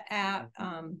web app,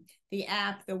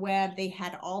 the web. They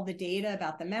had all the data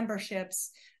about the memberships,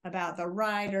 about the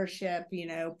ridership,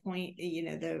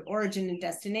 the origin and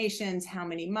destinations, how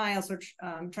many miles were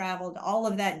traveled, all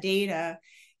of that data.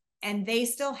 And they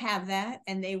still have that,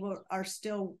 and they are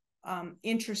still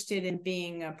interested in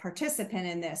being a participant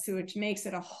in this, which makes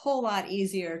it a whole lot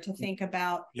easier to think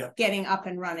about getting up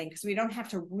and running, because we don't have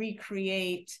to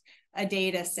recreate a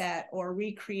data set or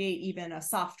recreate even a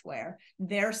software.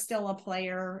 They're still a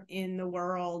player in the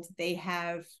world. They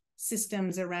have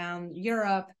systems around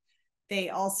Europe. They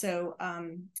also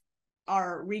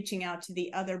are reaching out to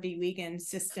the other Bewegan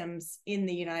systems in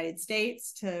the United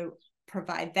States to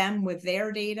provide them with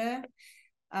their data.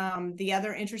 The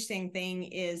other interesting thing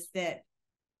is that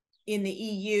in the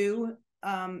EU,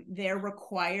 they're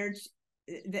required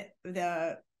that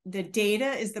the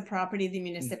data is the property of the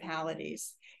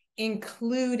municipalities,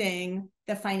 including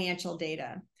the financial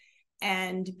data.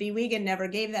 And Bewegan never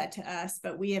gave that to us,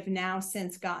 but we have now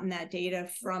since gotten that data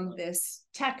from this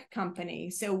tech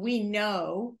company. So we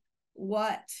know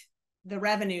what the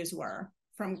revenues were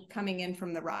from coming in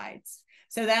from the rides.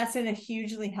 So that's a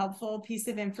hugely helpful piece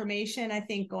of information, I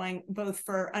think, going both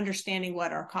for understanding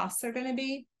what our costs are going to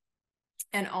be,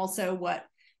 and also what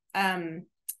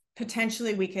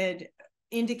potentially we could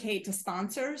indicate to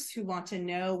sponsors who want to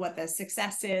know what the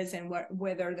success is and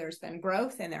whether there's been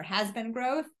growth, and there has been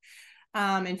growth.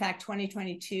 In fact,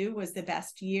 2022 was the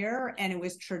best year, and it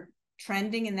was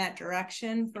trending in that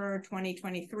direction for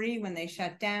 2023 when they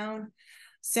shut down.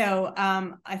 So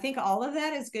I think all of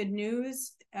that is good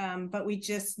news, but we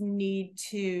just need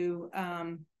to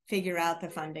figure out the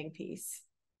funding piece.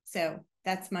 So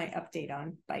that's my update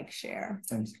on bike share.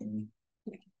 Thanks, Kenny.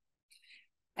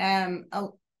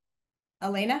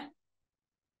 Elena?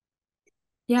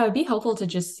 Yeah, it'd be helpful to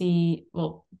just see,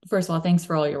 well, first of all, thanks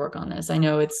for all your work on this. I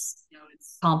know it's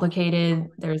complicated.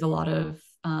 There's a lot of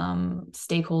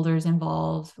stakeholders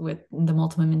involved with the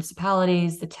multiple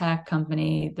municipalities, the tech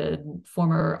company, the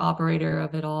former operator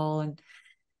of it all, and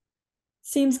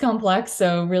seems complex.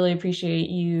 So really appreciate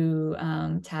you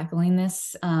tackling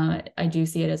this. I do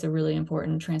see it as a really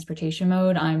important transportation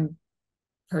mode. I'm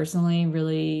personally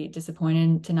really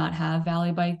disappointed to not have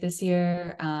Valley Bike this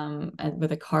year.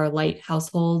 With a car light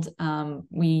household,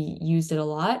 we used it a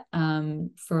lot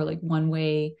for like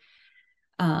one-way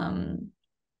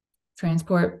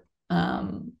transport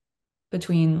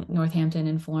between Northampton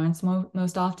and Florence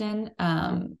most often.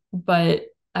 But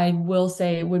I will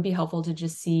say it would be helpful to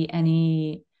just see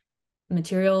any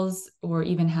materials or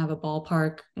even have a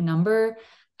ballpark number.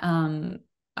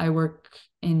 I work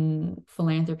in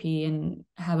philanthropy and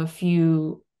have a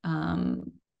few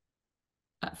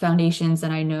foundations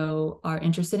that I know are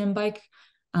interested in bike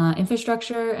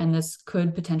infrastructure, and this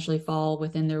could potentially fall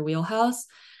within their wheelhouse.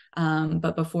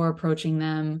 But before approaching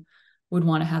them, would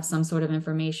want to have some sort of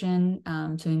information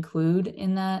to include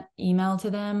in that email to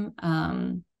them.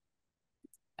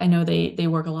 I know they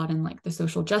work a lot in like the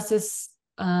social justice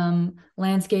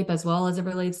landscape as well as it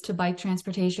relates to bike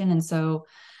transportation. And so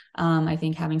I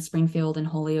think having Springfield and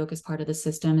Holyoke as part of the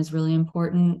system is really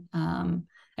important.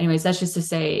 Anyways, that's just to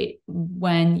say,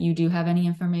 when you do have any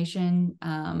information,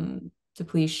 to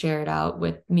please share it out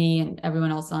with me and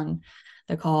everyone else on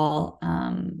the call,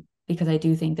 because I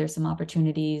do think there's some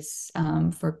opportunities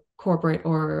for corporate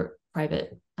or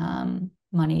private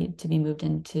money to be moved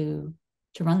into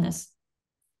to run this.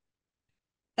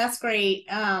 That's great.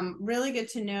 Really good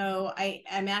to know.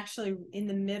 I'm actually in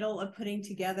the middle of putting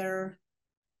together.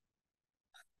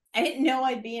 I didn't know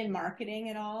I'd be in marketing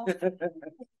at all.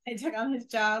 I took on his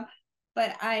job,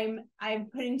 but I'm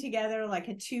putting together like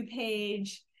a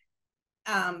 2-page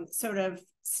sort of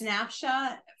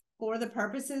snapshot for the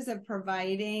purposes of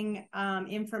providing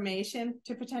information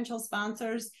to potential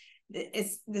sponsors.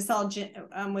 This all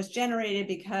was generated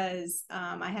because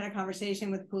I had a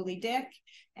conversation with Pooley Dick,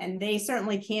 and they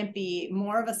certainly can't be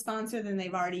more of a sponsor than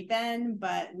they've already been,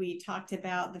 but we talked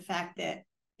about the fact that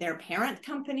their parent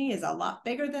company is a lot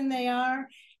bigger than they are,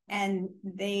 and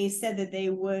they said that they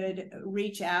would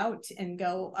reach out and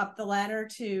go up the ladder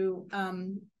to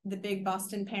the big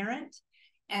Boston parent.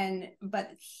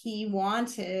 But he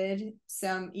wanted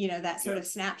some, that sort of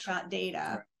snapshot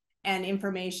data and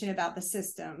information about the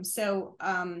system. So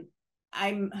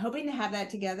I'm hoping to have that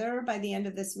together by the end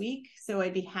of this week. So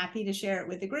I'd be happy to share it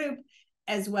with the group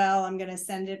as well. I'm going to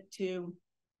send it to,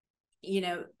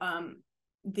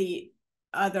 the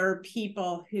other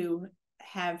people who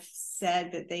have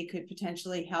said that they could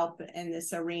potentially help in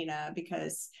this arena,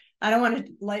 because I don't want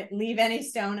to leave any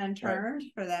stone unturned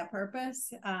for that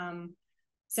purpose.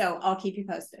 So I'll keep you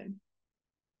posted.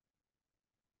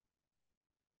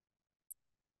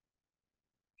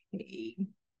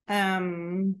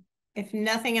 If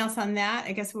nothing else on that,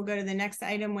 I guess we'll go to the next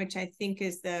item, which I think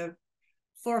is the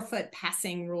 4-foot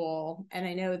passing rule. And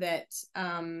I know that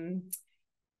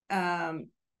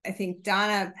I think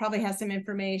Donna probably has some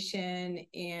information,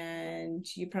 and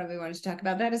you probably wanted to talk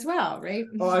about that as well, right?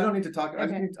 Oh, I don't need to talk.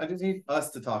 Okay. I just need us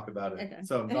to talk about it. Okay.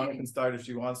 So Donna can start if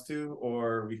she wants to,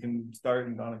 or we can start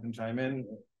and Donna can chime in,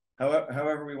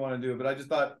 however we want to do it. But I just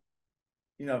thought,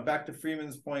 back to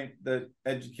Freeman's point that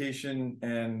education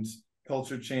and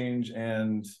culture change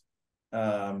and,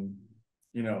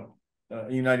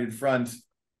 a united front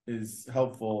is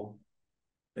helpful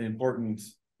and important,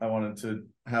 I wanted to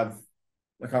have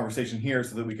a conversation here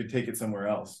so that we could take it somewhere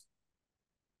else.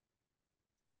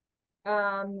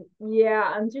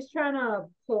 Yeah, I'm just trying to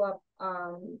pull up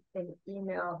an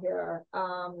email here.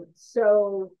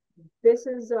 So this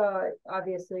is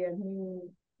obviously a new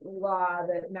law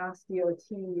that Mass DOT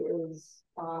is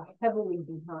heavily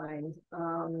behind.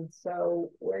 So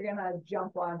we're gonna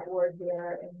jump on board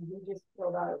here, and we just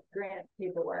filled out grant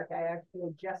paperwork. I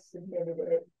actually just submitted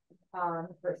it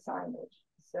for signage.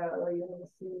 So you're gonna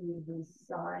see these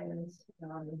signs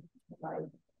if I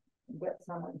get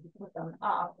someone to put them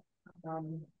up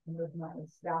with my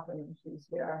staffing issues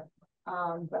here.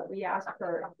 But we asked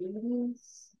for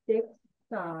 86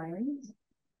 signs,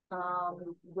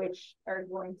 which are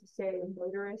going to say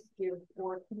motorists give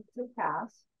 4 feet to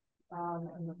pass.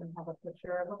 And we can have a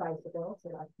picture of a bicycle, so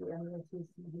that's the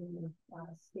MUTCD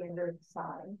standard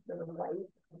sign for the white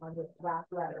with black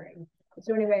lettering.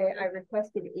 So anyway, I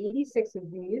requested 86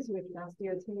 of these, which Mass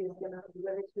DOT is going to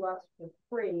deliver to us for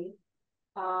free.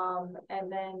 And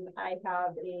then I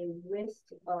have a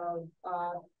list of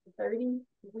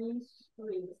 33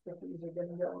 streets that these are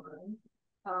going to go on.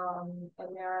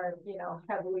 And they're,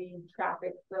 heavily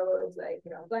trafficked roads like,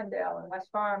 Glendale and West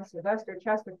Farm, Sylvester,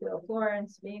 Chesterfield,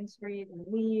 Florence, Main Street, and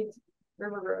Leeds,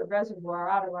 River Road, Reservoir,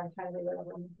 Ottawa, and Kennedy. I'm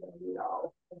going to read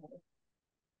all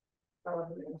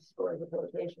scores of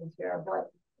locations here,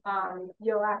 but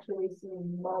you'll actually see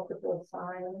multiple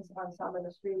signs on some of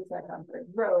the streets, like on Bridge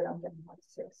Road. I'm going to have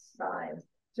 6 signs.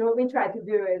 So what we tried to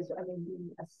do is,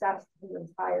 we assessed the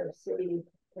entire city,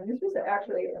 and this was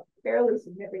actually a fairly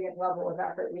significant level of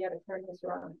effort. We had to turn this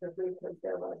around quickly because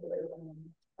there was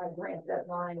a grant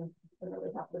deadline, and then we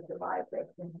have to provide the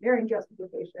engineering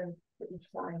justification for each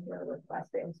sign we're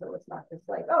requesting. So it's not just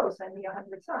like, oh, send me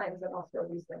 100 signs and I'll throw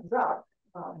these things up.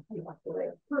 You have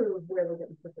to prove where we're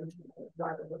going to put them,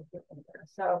 driver will put them there.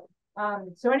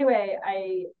 So anyway,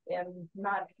 I am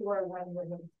not sure when we're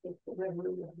going to take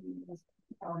delivery of these,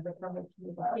 but from a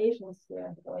communication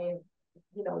standpoint,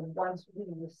 once we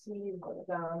receive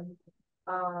them,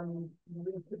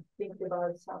 we could think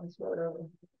about some sort of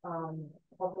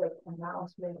public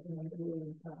announcement in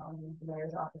the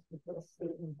mayor's office to put a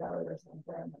statement out or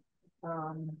something.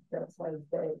 That says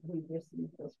that we've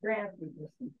received this grant, we've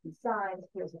received these signs.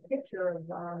 Here's a picture of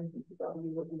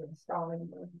DPW will be installing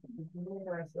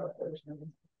numerous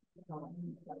locations. So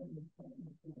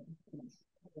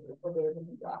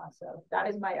that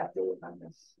is my update on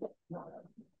this.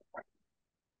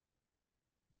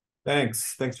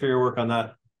 Thanks for your work on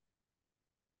that.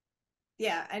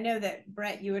 Yeah, I know that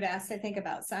Brett, you would ask, I think,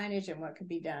 about signage and what could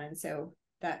be done. So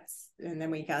and then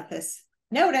we got this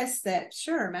notice that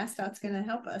sure, MassDOT's going to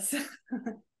help us.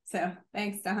 So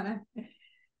thanks, Donna.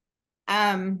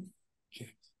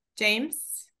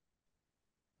 James.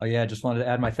 Oh yeah, I just wanted to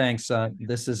add my thanks.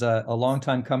 This is a long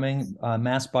time coming.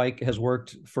 Mass Bike has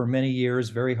worked for many years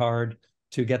very hard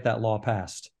to get that law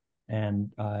passed.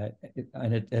 And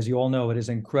as you all know, it is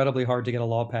incredibly hard to get a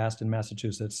law passed in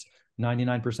Massachusetts.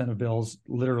 99% of bills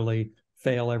literally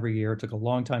fail every year. It took a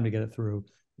long time to get it through.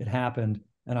 It happened.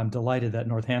 And I'm delighted that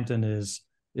Northampton is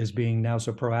being now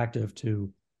so proactive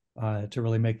to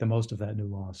really make the most of that new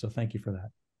law. So thank you for that.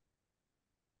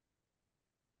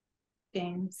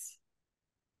 James.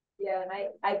 Yeah, and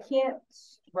I can't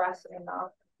stress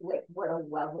enough what a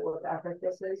level of effort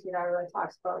this is. Everyone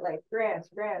talks about grants,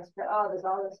 oh, there's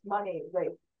all this money.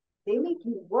 They make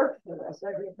you work for this.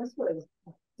 This was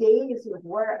days of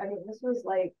work. This was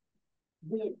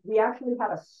we actually had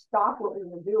to stop what we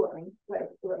were doing.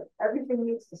 Everything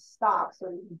needs to stop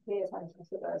so we can pay attention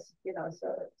to this,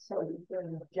 so we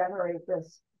can generate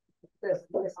this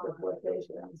list of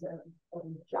locations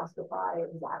and justify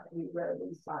exactly where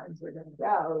these signs are going to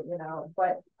go,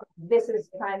 but this is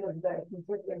kind of the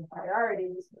conflicting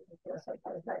priorities.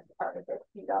 Sometimes that department gets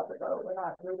beat up and go, we're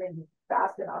not moving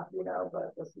fast enough,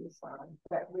 but this is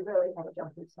but we really have to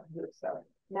jump through some hoops. So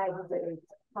Maggie did a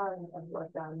ton of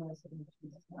work on this, and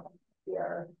she's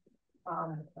here.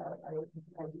 I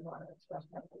do want to express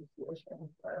my appreciation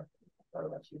for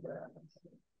what she did on this.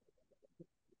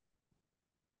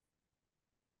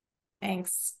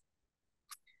 Thanks.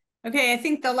 Okay, I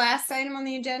think the last item on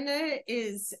the agenda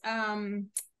is for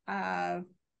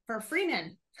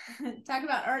Freenan. Talk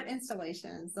about art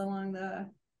installations along the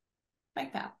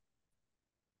bike path.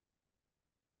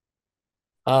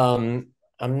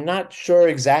 I'm not sure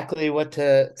exactly what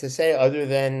to say other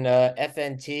than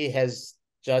FNT has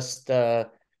just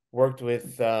worked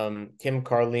with Kim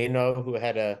Carlino, who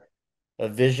had a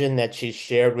vision that she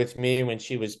shared with me when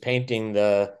she was painting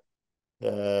the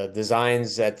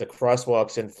designs at the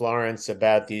crosswalks in Florence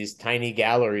about these tiny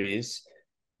galleries,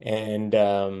 and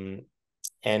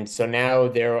so now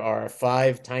there are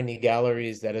 5 tiny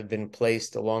galleries that have been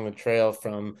placed along the trail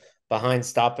from behind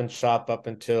Stop and Shop up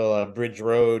until Bridge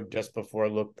Road just before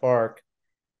Look Park.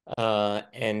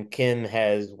 And Kim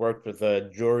has worked with a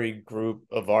jury group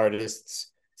of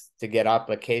artists to get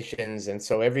applications. And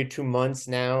so every 2 months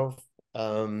now,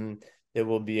 there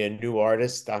will be a new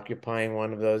artist occupying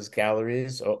one of those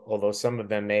galleries, although some of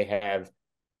them may have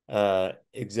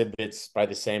exhibits by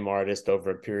the same artist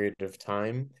over a period of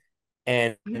time.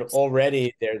 And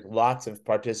already there's lots of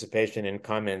participation and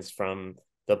comments from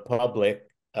the public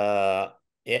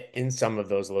in some of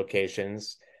those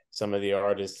locations. Some of the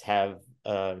artists have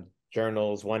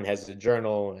journals. One has a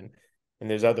journal, and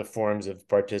there's other forms of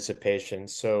participation.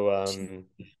 So,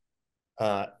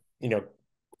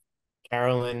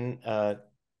 Carolyn,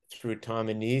 through Tom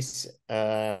and Nice,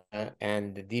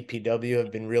 and the DPW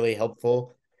have been really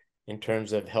helpful in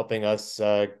terms of helping us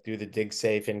do the dig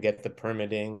safe and get the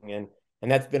permitting,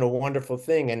 and that's been a wonderful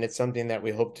thing, and it's something that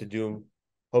we hope to do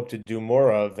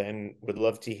more of, and would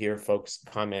love to hear folks'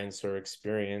 comments or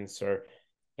experience or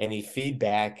any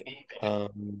feedback.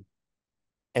 And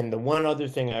the one other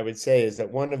thing I would say is that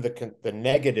one of the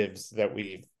negatives that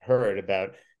we've heard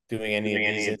about doing any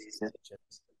of these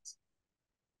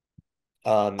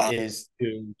is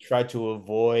to try to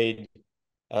avoid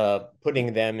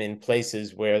putting them in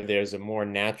places where there's a more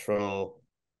natural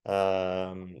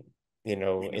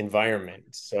environment.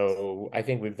 So I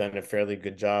think we've done a fairly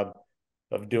good job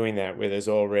of doing that, where there's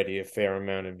already a fair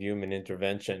amount of human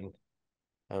intervention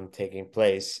taking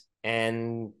place,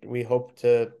 and we hope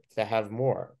to have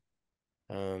more.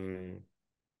 And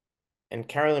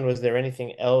Carolyn, was there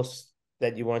anything else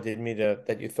that you wanted me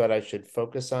that you thought I should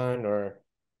focus on, or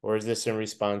is this in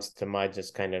response to my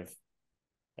just kind of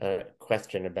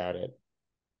question about it?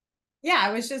 Yeah,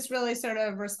 it was just really sort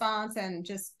of response and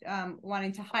just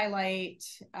wanting to highlight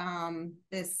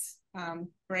this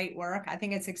great work. I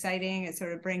think it's exciting. It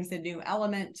sort of brings a new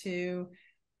element to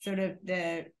sort of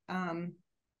the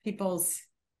people's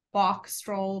walk,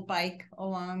 stroll, bike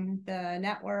along the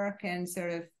network, and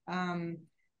sort of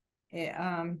it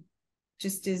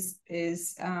just is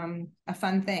a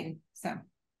fun thing. So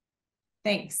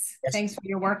thanks. Yes. Thanks for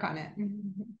your work on it.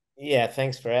 Yeah,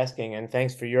 thanks for asking, and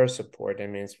thanks for your support. I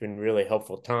mean, it's been really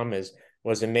helpful. Tom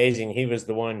was amazing. He was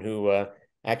the one who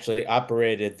actually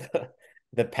operated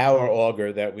the power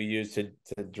auger that we used to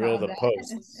drill the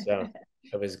posts. So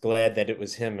I was glad that it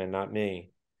was him and not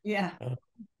me. Yeah.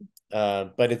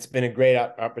 But it's been a great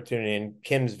opportunity, and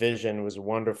Kim's vision was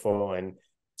wonderful, and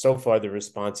so far the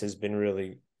response has been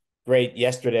really great.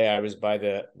 Yesterday I was by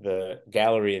the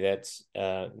gallery that's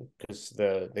because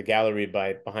the gallery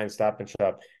behind Stop and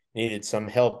Shop needed some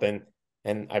help, and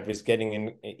I was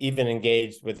getting even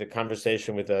engaged with the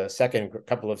conversation with a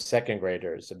couple of second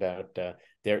graders about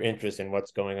their interest in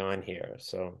what's going on here.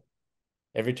 So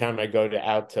every time I go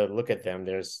out to look at them,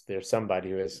 there's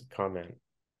somebody who has a comment.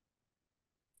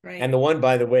 Right. And the one,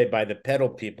 by the way, by the pedal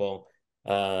people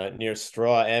near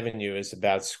Straw Avenue is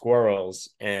about squirrels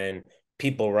and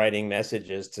people writing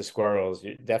messages to squirrels.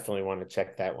 You definitely want to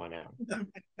check that one out.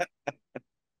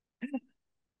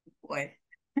 Boy.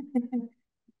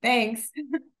 Thanks.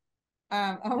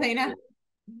 Elena?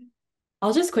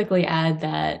 I'll just quickly add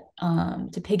that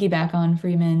to piggyback on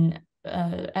Freeman,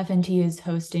 FNT is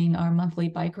hosting our monthly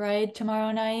bike ride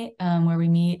tomorrow night, where we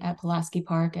meet at Pulaski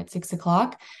Park at 6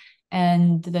 o'clock.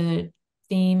 And the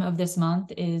theme of this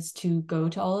month is to go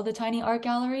to all of the tiny art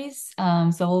galleries.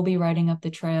 So we'll be riding up the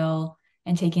trail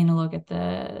and taking a look at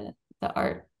the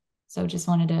art. So just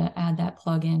wanted to add that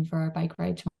plug in for our bike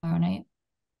ride tomorrow night.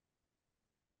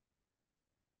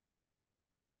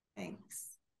 Thanks.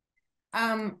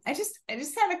 I just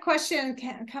had a question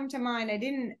come to mind. I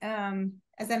didn't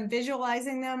as I'm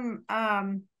visualizing them,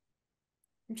 I'm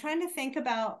trying to think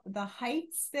about the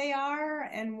heights they are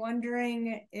and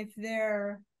wondering if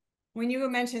they're, when you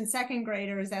mentioned second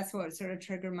graders, that's what sort of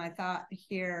triggered my thought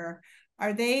here.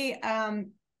 Are they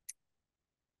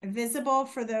visible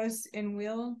for those in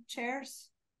wheelchairs?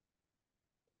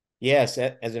 Yes,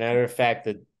 as a matter of fact,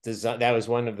 the design, that was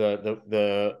one of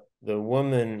the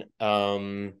woman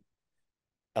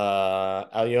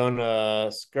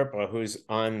Alyona Skirpa, who's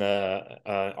on the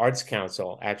Arts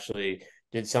Council, actually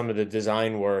did some of the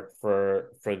design work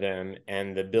for them,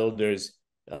 and the builders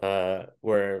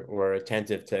were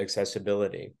attentive to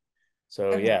accessibility. So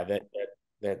okay. Yeah,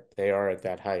 that they are at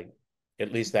that height.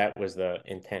 At least that was the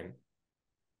intent.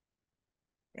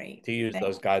 Great. To use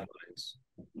those guidelines.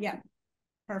 Yeah,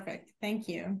 perfect. Thank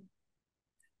you.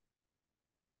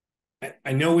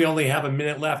 I know we only have a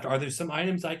minute left. Are there some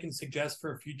items I can suggest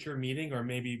for a future meeting, or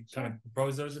maybe kind of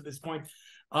propose those at this point?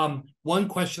 One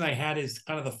question I had is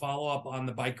kind of the follow-up on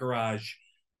the bike garage.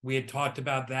 We had talked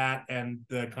about that and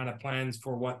the kind of plans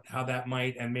for how that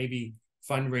might, and maybe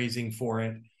fundraising for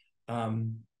it.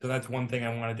 So that's one thing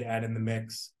I wanted to add in the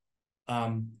mix.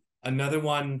 Another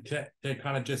one to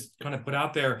kind of put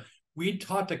out there. We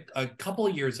talked a couple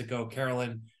of years ago,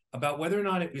 Carolyn, about whether or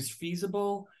not it was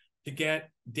feasible to get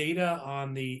data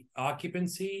on the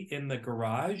occupancy in the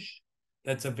garage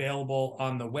that's available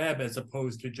on the web as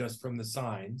opposed to just from the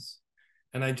signs.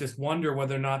 And I just wonder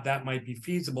whether or not that might be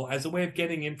feasible as a way of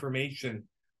getting information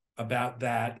about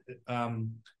that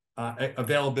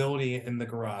availability in the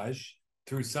garage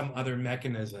through some other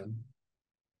mechanism.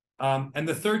 And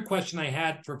the third question I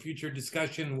had for future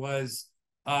discussion was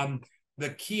the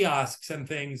kiosks and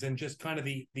things, and just kind of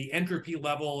the entropy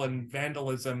level and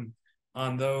vandalism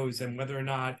on those, and whether or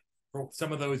not for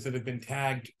some of those that have been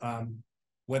tagged,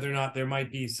 whether or not there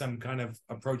might be some kind of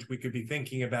approach we could be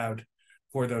thinking about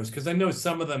for those, because I know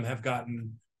some of them have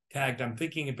gotten tagged. I'm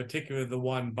thinking in particular the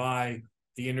one by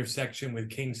the intersection with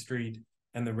King Street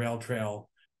and the rail trail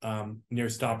near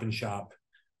Stop and Shop.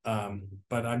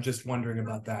 But I'm just wondering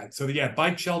about that. So yeah,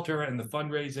 bike shelter and the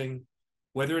fundraising,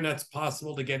 whether or not it's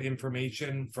possible to get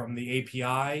information from the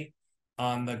API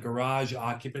on the garage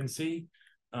occupancy.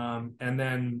 And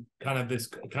then kind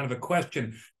of a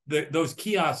question. Those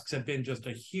kiosks have been just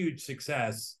a huge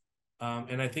success,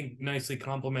 and I think nicely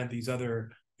complement these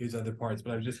other parts.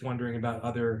 But I was just wondering about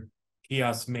other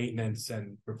kiosk maintenance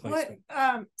and replacement.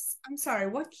 I'm sorry,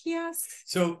 what kiosks?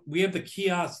 So we have the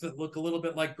kiosks that look a little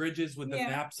bit like bridges with the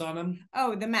maps on them.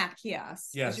 Oh, the map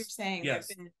kiosks. Yes, you're saying. yes.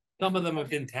 Some of them have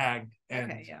been tagged.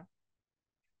 And okay, yeah.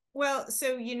 Well,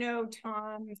 so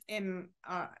Tom in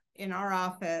our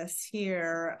office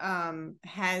here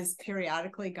has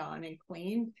periodically gone and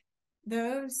cleaned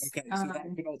those. Okay, so that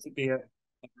could also be a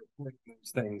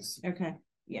those things. Okay,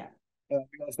 yeah.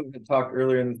 We also talked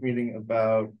earlier in this meeting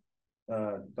about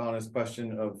Donna's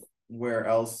question of where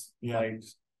else might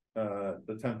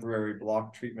the temporary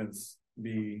block treatments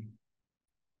be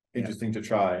interesting to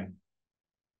try.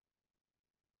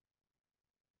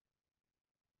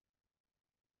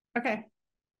 Okay.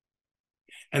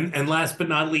 And last but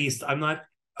not least, I'm not.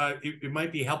 It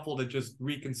might be helpful to just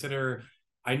reconsider.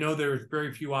 I know there's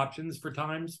very few options for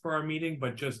times for our meeting,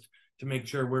 but just to make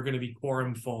sure we're going to be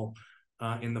quorum full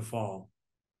in the fall.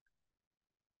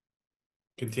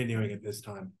 Continuing at this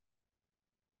time.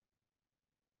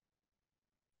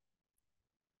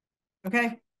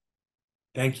 Okay.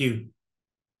 Thank you.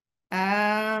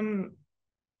 All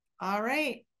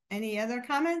right. Any other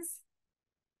comments?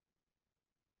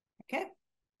 Okay,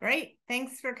 great.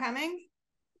 Thanks for coming.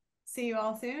 See you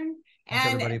all soon. Thanks,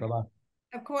 everybody. Bye-bye.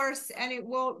 Of course, and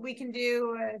we can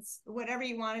do whatever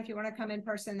you want. If you want to come in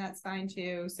person, that's fine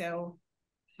too. So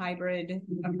hybrid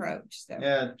approach. So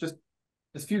yeah, just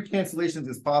as few cancellations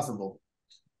as possible.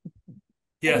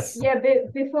 Yes. Yeah,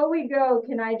 before we go,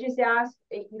 can I just ask,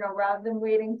 rather than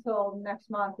waiting till next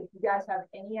month, if you guys have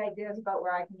any ideas about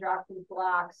where I can drop these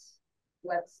blocks,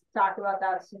 let's talk about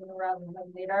that sooner rather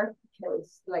than later,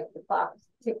 because like the clock's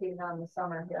ticking on the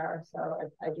summer here. So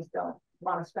I just don't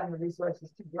want to spend the resources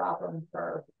to drop them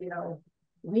for,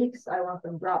 weeks. I want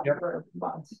them dropped for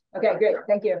months. Okay, great.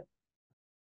 Thank you.